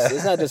 It's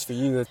not just for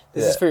you.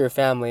 This is for your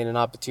family and an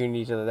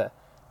opportunity to that.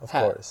 Of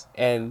course.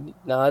 And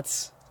no,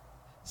 it's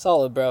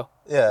solid, bro.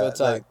 Yeah,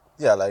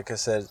 like I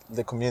said,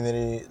 the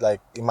community,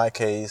 like in my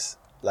case,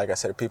 like I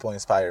said, people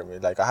inspire me.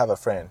 Like I have a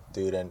friend,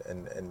 dude,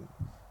 and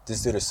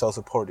this dude is so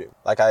supportive.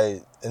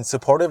 And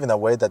supportive in a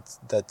way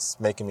that's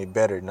making me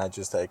better, not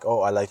just like,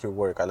 oh, I like your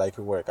work.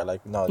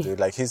 No, dude,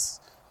 like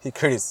he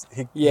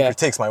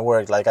critiques my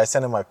work. Like I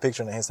send him my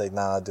picture and he's like,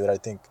 nah, dude, I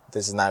think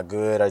this is not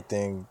good. I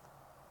think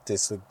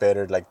this look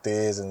better like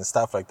this and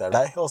stuff like that.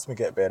 That helps me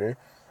get better,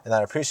 and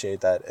I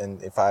appreciate that.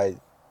 And if I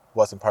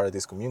wasn't part of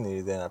this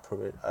community, then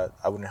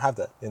I wouldn't have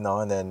that, you know.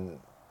 And then,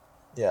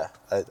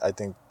 I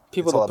think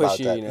people to push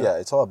you, that. You know? Yeah,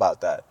 it's all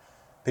about that.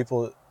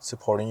 People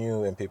supporting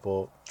you and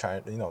people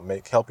trying, you know,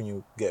 helping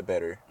you get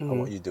better at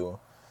what you do,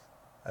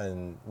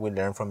 and we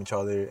learn from each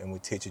other and we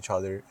teach each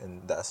other,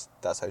 and that's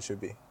how it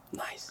should be.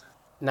 Nice.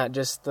 Not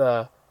just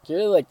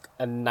you're like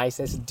a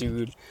nicest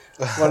dude,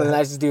 one of the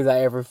nicest dudes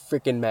I ever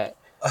freaking met.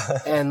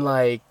 And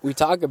like we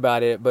talk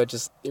about it, but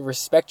just the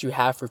respect you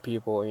have for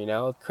people, you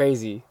know,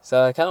 crazy.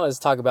 So I kind of want to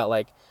talk about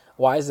like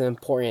why is it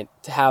important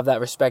to have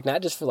that respect,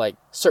 not just for like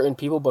certain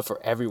people, but for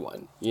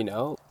everyone, you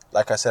know.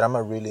 Like I said, I'm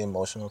a really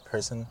emotional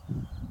person,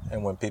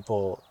 and when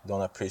people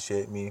don't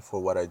appreciate me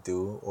for what I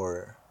do,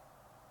 or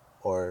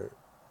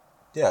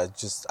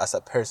just as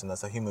a person,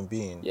 as a human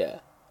being,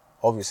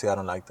 obviously I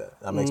don't like that.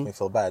 That makes me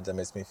feel bad. That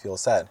makes me feel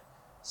sad.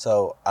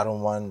 So I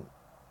don't want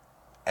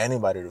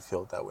anybody to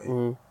feel that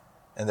way.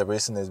 And the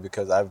reason is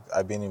because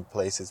I've been in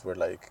places where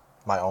like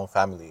my own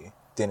family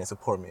didn't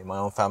support me. My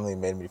own family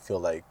made me feel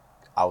like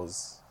I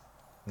was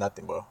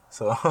nothing, bro.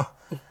 So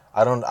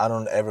I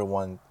don't ever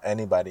want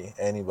anybody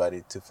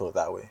to feel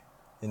that way.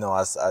 You know,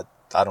 I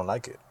don't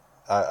like it.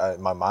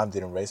 My mom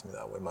didn't raise me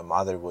that way. My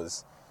mother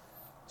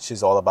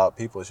she's all about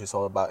people. She's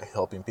all about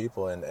helping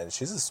people, and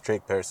she's a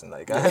strict person.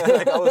 Like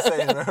I was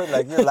saying,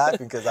 like you're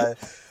laughing because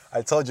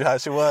I told you how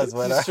she was.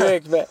 But, she's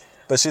strict, man.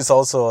 But she's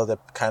also the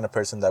kind of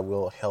person that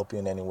will help you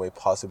in any way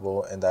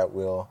possible, and that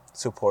will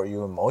support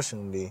you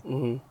emotionally,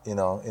 you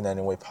know, in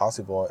any way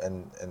possible.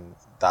 And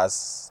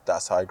that's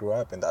how I grew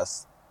up, and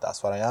that's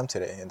what I am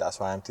today, and that's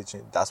what I'm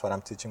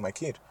teaching my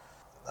kid.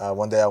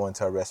 One day I went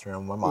to a restaurant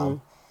with my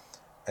mom,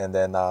 and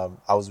then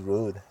I was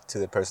rude to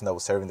the person that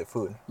was serving the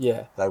food.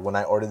 Yeah. Like when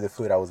I ordered the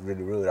food, I was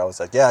really rude. I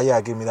was like,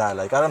 yeah, give me that.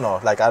 Like I don't know,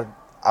 like I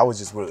was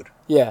just rude.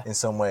 Yeah. In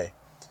some way.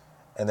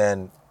 And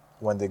then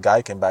when the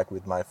guy came back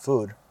with my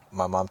food,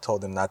 my mom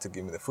told him not to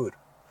give me the food.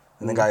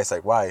 And the guy is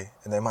like, why?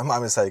 And then my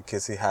mom is like,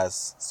 because he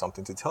has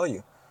something to tell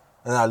you.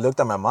 And I looked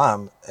at my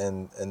mom,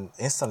 and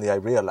instantly I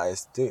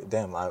realized,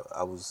 damn, I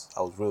was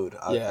rude.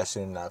 I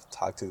shouldn't have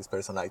talked to this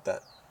person like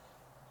that.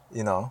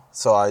 You know?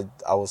 So I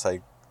was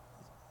like,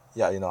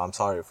 yeah, you know, I'm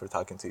sorry for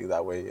talking to you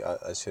that way.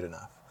 I shouldn't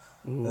have.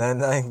 And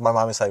then my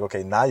mom is like,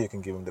 okay, now you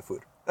can give him the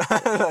food.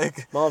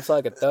 Like, mom's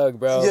like a thug,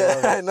 bro.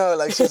 Yeah, I know.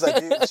 Like she's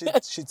like,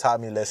 she taught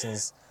me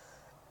lessons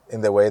in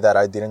the way that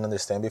I didn't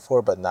understand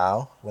before, but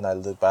now when I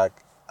look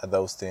back at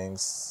those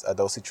things, at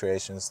those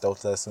situations,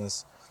 those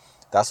lessons,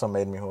 that's what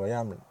made me who I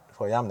am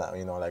now.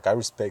 You know, like I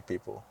respect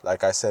people.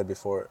 Like I said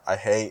before, I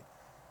hate,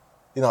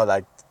 you know,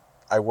 like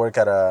I work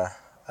at a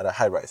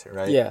high rise,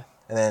 right? Yeah.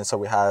 And then so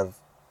we have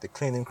the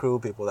cleaning crew,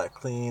 people that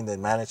clean, then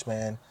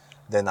management,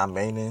 then I'm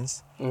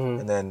maintenance,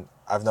 and then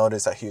I've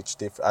noticed a huge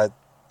difference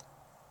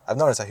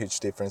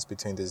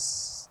between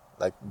these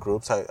like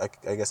groups. I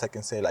guess I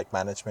can say like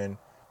management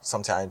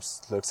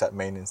sometimes looks at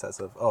maintenance as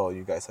of, oh,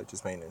 you guys are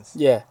just maintenance.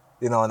 Yeah.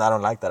 You know, and I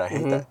don't like that. I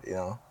hate that, you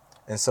know.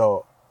 And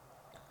so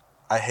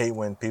I hate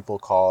when people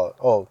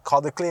call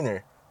the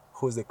cleaner.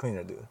 Who's the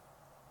cleaner, dude?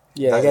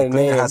 Yeah, the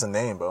cleaner has a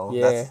name, bro.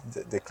 Yeah.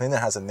 The cleaner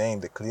has a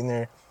name. The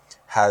cleaner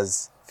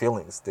has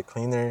feelings. The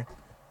cleaner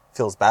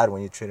feels bad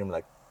when you treat him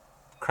like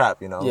crap,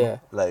 you know? Yeah.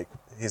 Like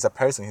he's a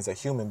person, he's a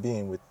human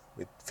being with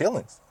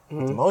feelings,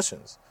 with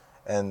emotions.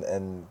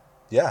 And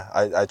yeah,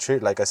 I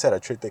treat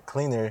the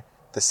cleaner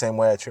the same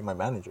way I treat my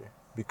manager,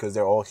 because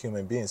they're all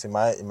human beings. In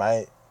my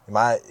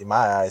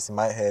eyes, in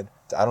my head,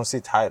 I don't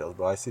see titles,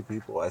 bro. I see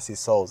people. I see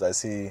souls. I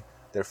see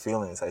their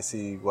feelings. I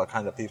see what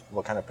kind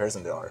of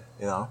person they are,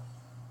 you know.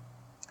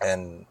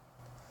 And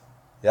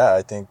yeah,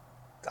 I think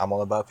I'm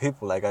all about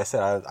people. Like I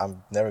said,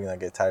 I'm never gonna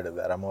get tired of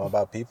that. I'm all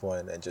about people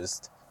and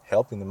just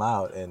helping them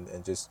out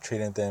and just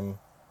treating them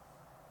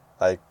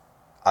like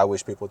I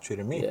wish people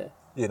treated me. Yeah.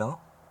 You know,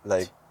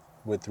 like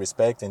with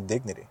respect and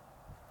dignity.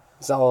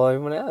 That's all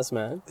everyone asks,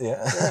 man.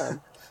 Yeah.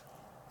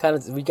 Kind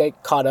of, we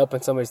get caught up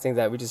in so many things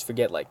that we just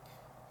forget, like,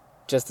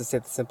 just to say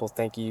the simple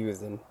thank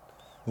yous and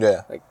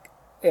like,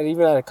 and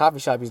even at a coffee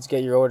shop, you just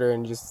get your order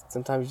and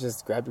sometimes you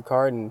just grab your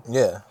card and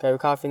grab your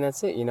coffee and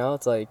that's it. You know,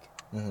 it's like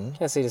Mm-hmm.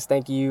 Can't say just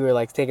thank you or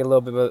like taking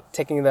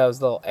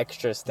those little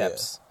extra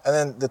steps. Yeah. And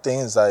then the thing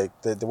is, like,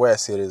 the way I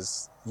see it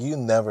is, you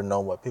never know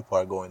what people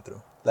are going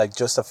through. Like,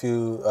 just a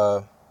few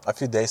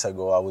days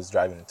ago, I was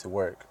driving to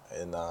work,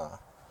 and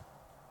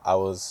I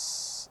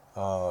was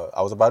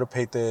about to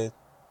pay the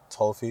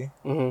toll fee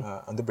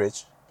on the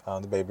bridge,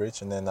 on the Bay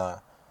Bridge, and then I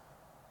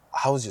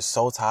was just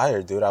so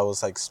tired, dude. I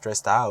was like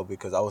stressed out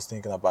because I was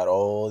thinking about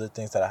all the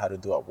things that I had to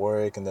do at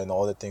work, and then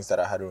all the things that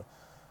I had to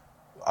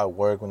at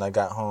work when I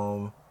got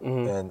home,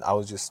 and I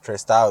was just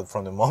stressed out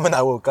from the moment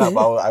I woke up.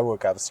 I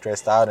woke up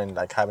stressed out and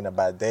like having a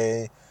bad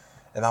day,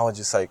 and I was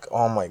just like,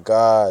 oh my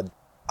God,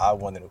 I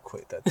wanted to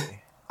quit that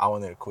day. I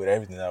wanted to quit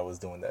everything that I was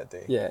doing that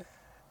day. Yeah.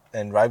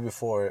 And right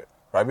before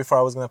I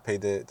was gonna pay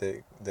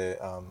the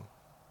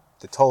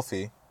toll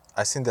fee,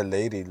 I seen the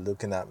lady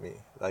looking at me,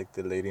 like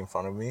the lady in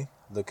front of me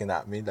looking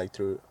at me like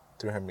through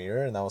her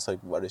mirror, and I was like,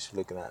 what is she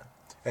looking at?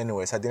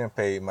 Anyways, I didn't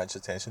pay much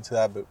attention to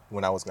that, but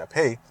when I was gonna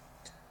pay,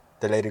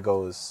 the lady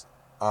goes,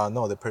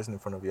 no, the person in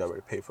front of you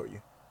already paid for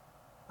you.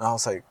 And I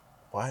was like,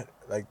 what?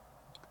 Like,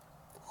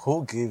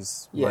 who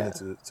gives money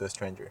to a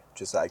stranger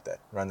just like that,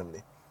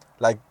 randomly?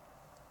 Like,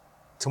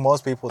 to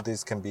most people,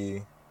 this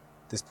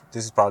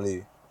is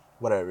probably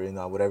whatever,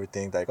 whatever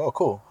thing, like, oh,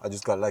 cool, I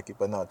just got lucky.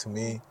 But no, to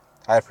me,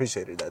 I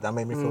appreciated that. That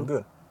made me feel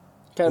good.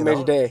 Kind of made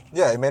your day.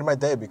 Yeah, it made my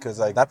day because,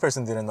 like, that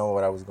person didn't know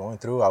what I was going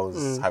through. I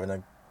was having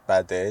a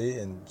bad day,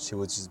 and she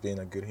was just being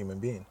a good human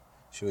being.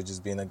 She was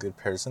just being a good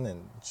person,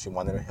 and she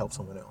wanted to help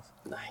someone else.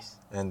 Nice.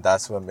 And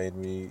that's what made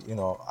me,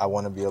 I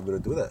want to be able to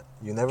do that.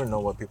 You never know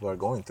what people are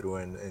going through,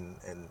 and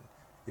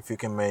if you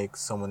can make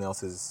someone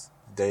else's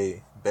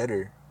day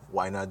better,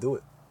 why not do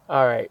it?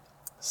 All right.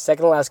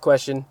 Second to last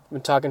question. We've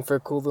been talking for a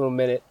cool little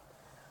minute,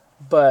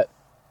 but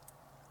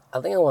I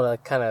think I want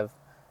to kind of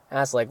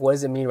ask, like, what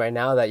does it mean right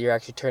now that you're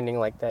actually turning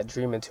like that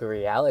dream into a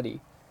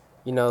reality?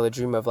 The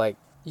dream of like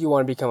you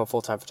want to become a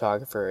full-time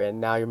photographer, and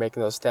now you're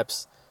making those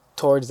steps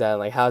towards that. And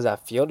like, how does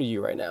that feel to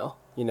you right now?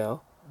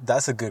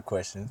 That's a good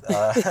question.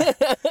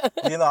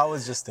 I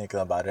was just thinking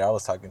about it. I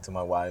was talking to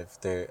my wife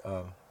the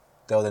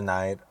other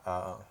night,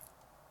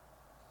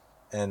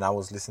 and I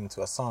was listening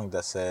to a song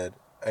that said,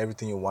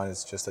 everything you want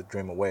is just a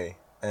dream away.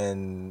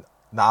 And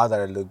now that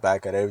I look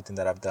back at everything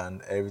that I've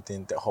done,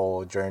 the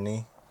whole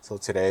journey, so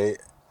today,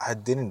 I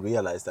didn't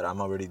realize that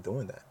I'm already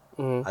doing that.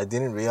 I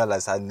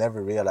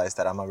never realized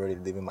that I'm already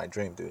living my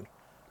dream, dude.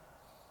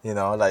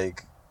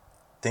 Like,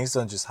 things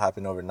don't just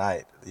happen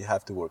overnight. You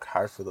have to work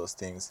hard for those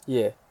things.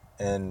 Yeah.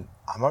 And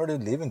I'm already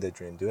living the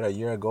dream, dude. A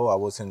year ago, I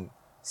wasn't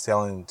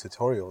selling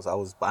tutorials. I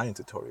was buying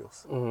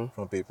tutorials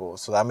from people.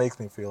 So that makes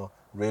me feel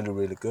really,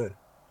 really good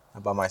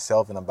about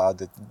myself and about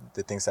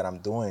the things that I'm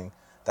doing.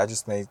 That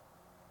just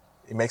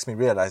makes me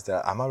realize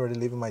that I'm already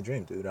living my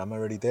dream, dude. I'm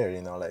already there,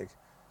 like,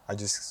 I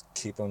just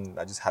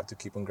have to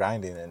keep on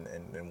grinding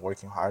and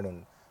working hard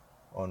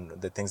on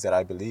the things that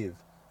I believe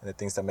and the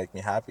things that make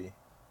me happy.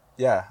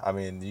 Yeah, I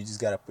mean, you just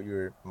got to put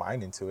your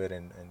mind into it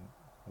and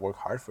work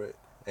hard for it.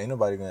 Ain't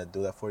nobody going to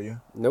do that for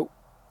you. Nope.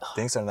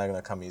 Things are not going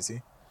to come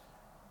easy.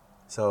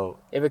 So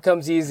if it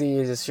comes easy,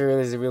 is it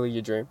really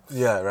your dream?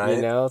 Yeah, right.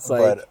 It's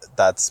like, but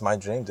that's my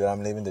dream, dude.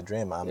 I'm living the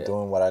dream. I'm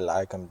doing what I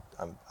like.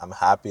 I'm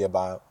happy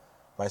about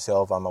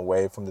myself. I'm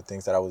away from the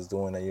things that I was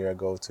doing a year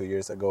ago, 2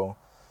 years ago,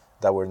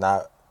 that were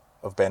not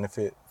of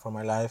benefit for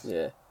my life,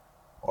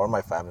 or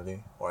my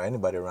family, or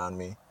anybody around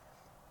me.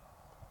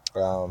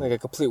 Like a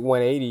complete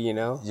 180,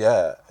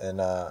 Yeah,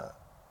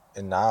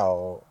 and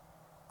now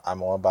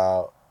I'm all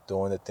about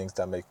doing the things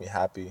that make me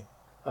happy.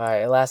 All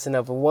right,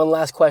 one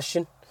last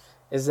question.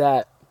 Is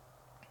that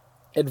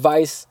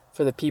advice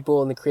for the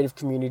people in the creative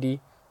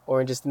community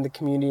or just in the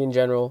community in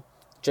general,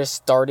 just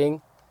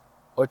starting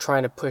or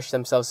trying to push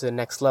themselves to the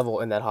next level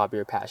in that hobby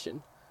or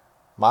passion?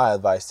 My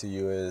advice to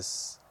you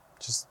is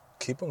just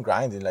keep on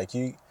grinding.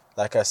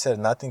 Like I said,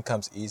 nothing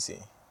comes easy.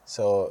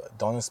 So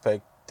don't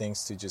expect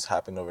things to just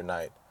happen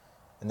overnight.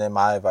 And then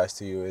my advice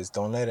to you is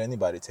don't let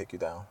anybody take you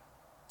down.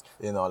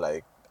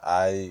 Like,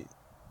 I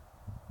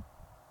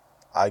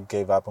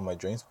gave up on my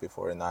dreams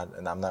before, and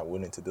I'm not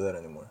willing to do that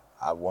anymore.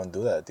 I won't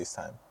do that this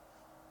time.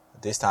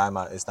 This time,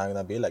 it's not going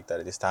to be like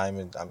that. This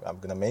time, I'm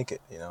going to make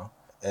it,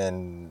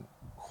 And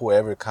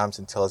whoever comes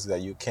and tells you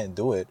that you can't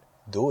do it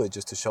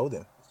just to show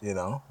them,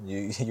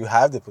 You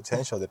have the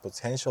potential. The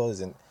potential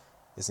is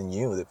in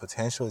you. The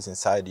potential is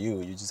inside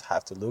you. You just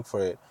have to look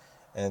for it.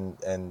 And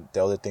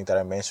the other thing that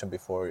I mentioned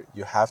before,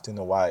 you have to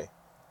know why.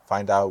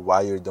 Find out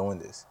why you're doing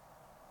this.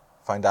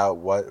 Find out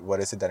what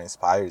is it that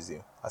inspires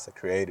you as a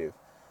creative.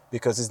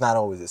 Because it's not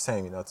always the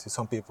same, To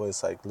some people,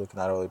 it's like looking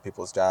at other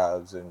people's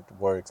jobs and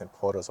works and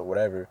photos or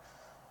whatever.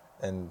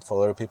 And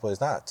for other people,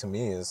 it's not. To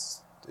me,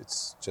 it's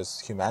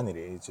just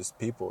humanity. It's just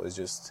people. It's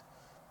just,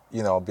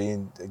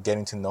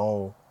 getting to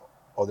know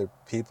other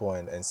people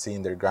and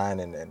seeing their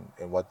grind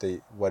and what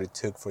it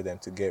took for them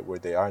to get where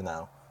they are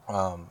now.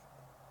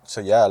 So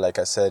yeah, like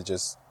I said,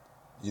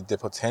 the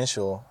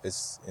potential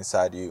is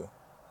inside you.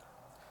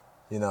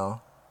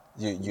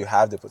 You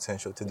have the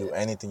potential to do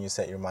anything you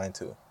set your mind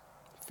to.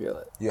 Feel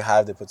it. You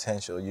have the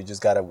potential. You just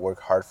gotta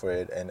work hard for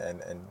it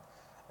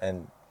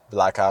and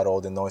black out all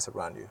the noise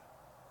around you.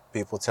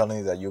 People telling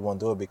you that you won't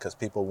do it because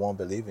people won't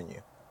believe in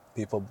you.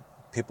 People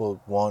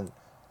won't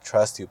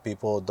trust you.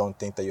 People don't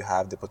think that you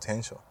have the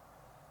potential.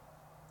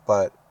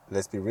 But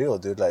let's be real,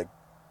 dude. Like,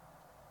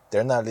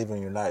 they're not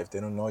living your life. They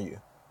don't know you.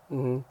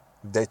 Mm-hmm.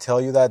 If they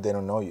tell you that, they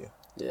don't know you.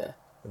 Yeah.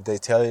 If they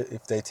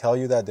tell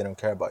you that, they don't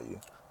care about you.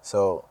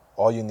 So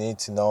all you need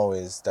to know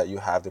is that you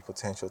have the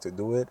potential to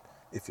do it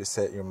if you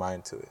set your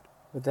mind to it.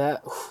 With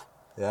that,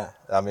 yeah,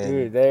 I mean,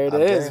 dude, there it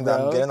is, bro.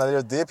 I'm getting a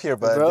little deep here,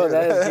 but bro, dude,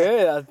 that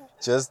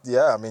is good.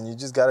 I mean, you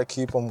just gotta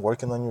keep on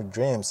working on your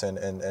dreams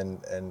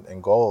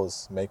and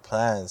goals, make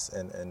plans,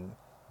 and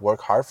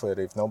work hard for it.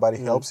 If nobody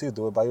helps you,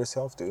 do it by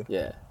yourself, dude.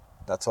 Yeah.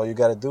 That's all you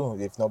gotta do.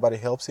 If nobody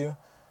helps you,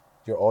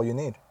 you're all you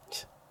need.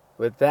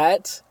 With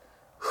that,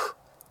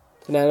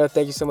 Fernando,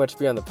 thank you so much for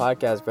being on the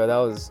podcast, bro. That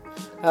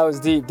was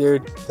deep,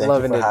 dude.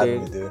 Loving it,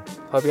 dude. Me, dude.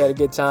 Hope you had a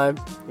good time.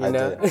 You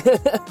know?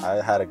 Did.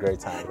 I had a great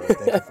time, bro.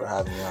 Thank you for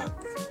having me on.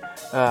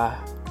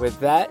 With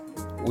that,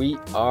 we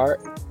are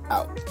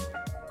out.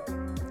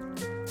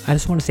 I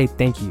just want to say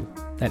thank you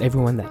to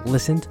everyone that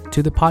listened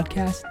to the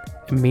podcast.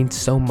 It means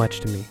so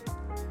much to me.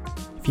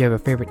 If you have a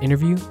favorite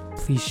interview,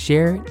 please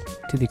share it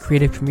to the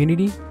creative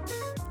community.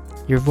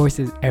 Your voice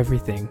is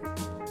everything.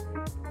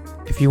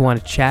 If you want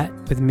to chat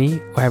with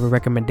me or have a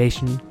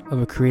recommendation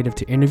of a creative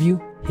to interview,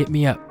 hit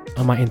me up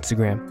on my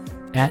Instagram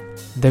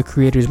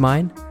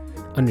 @thecreatorsmind_.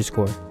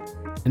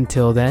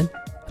 Until then,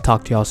 I'll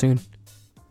talk to y'all soon.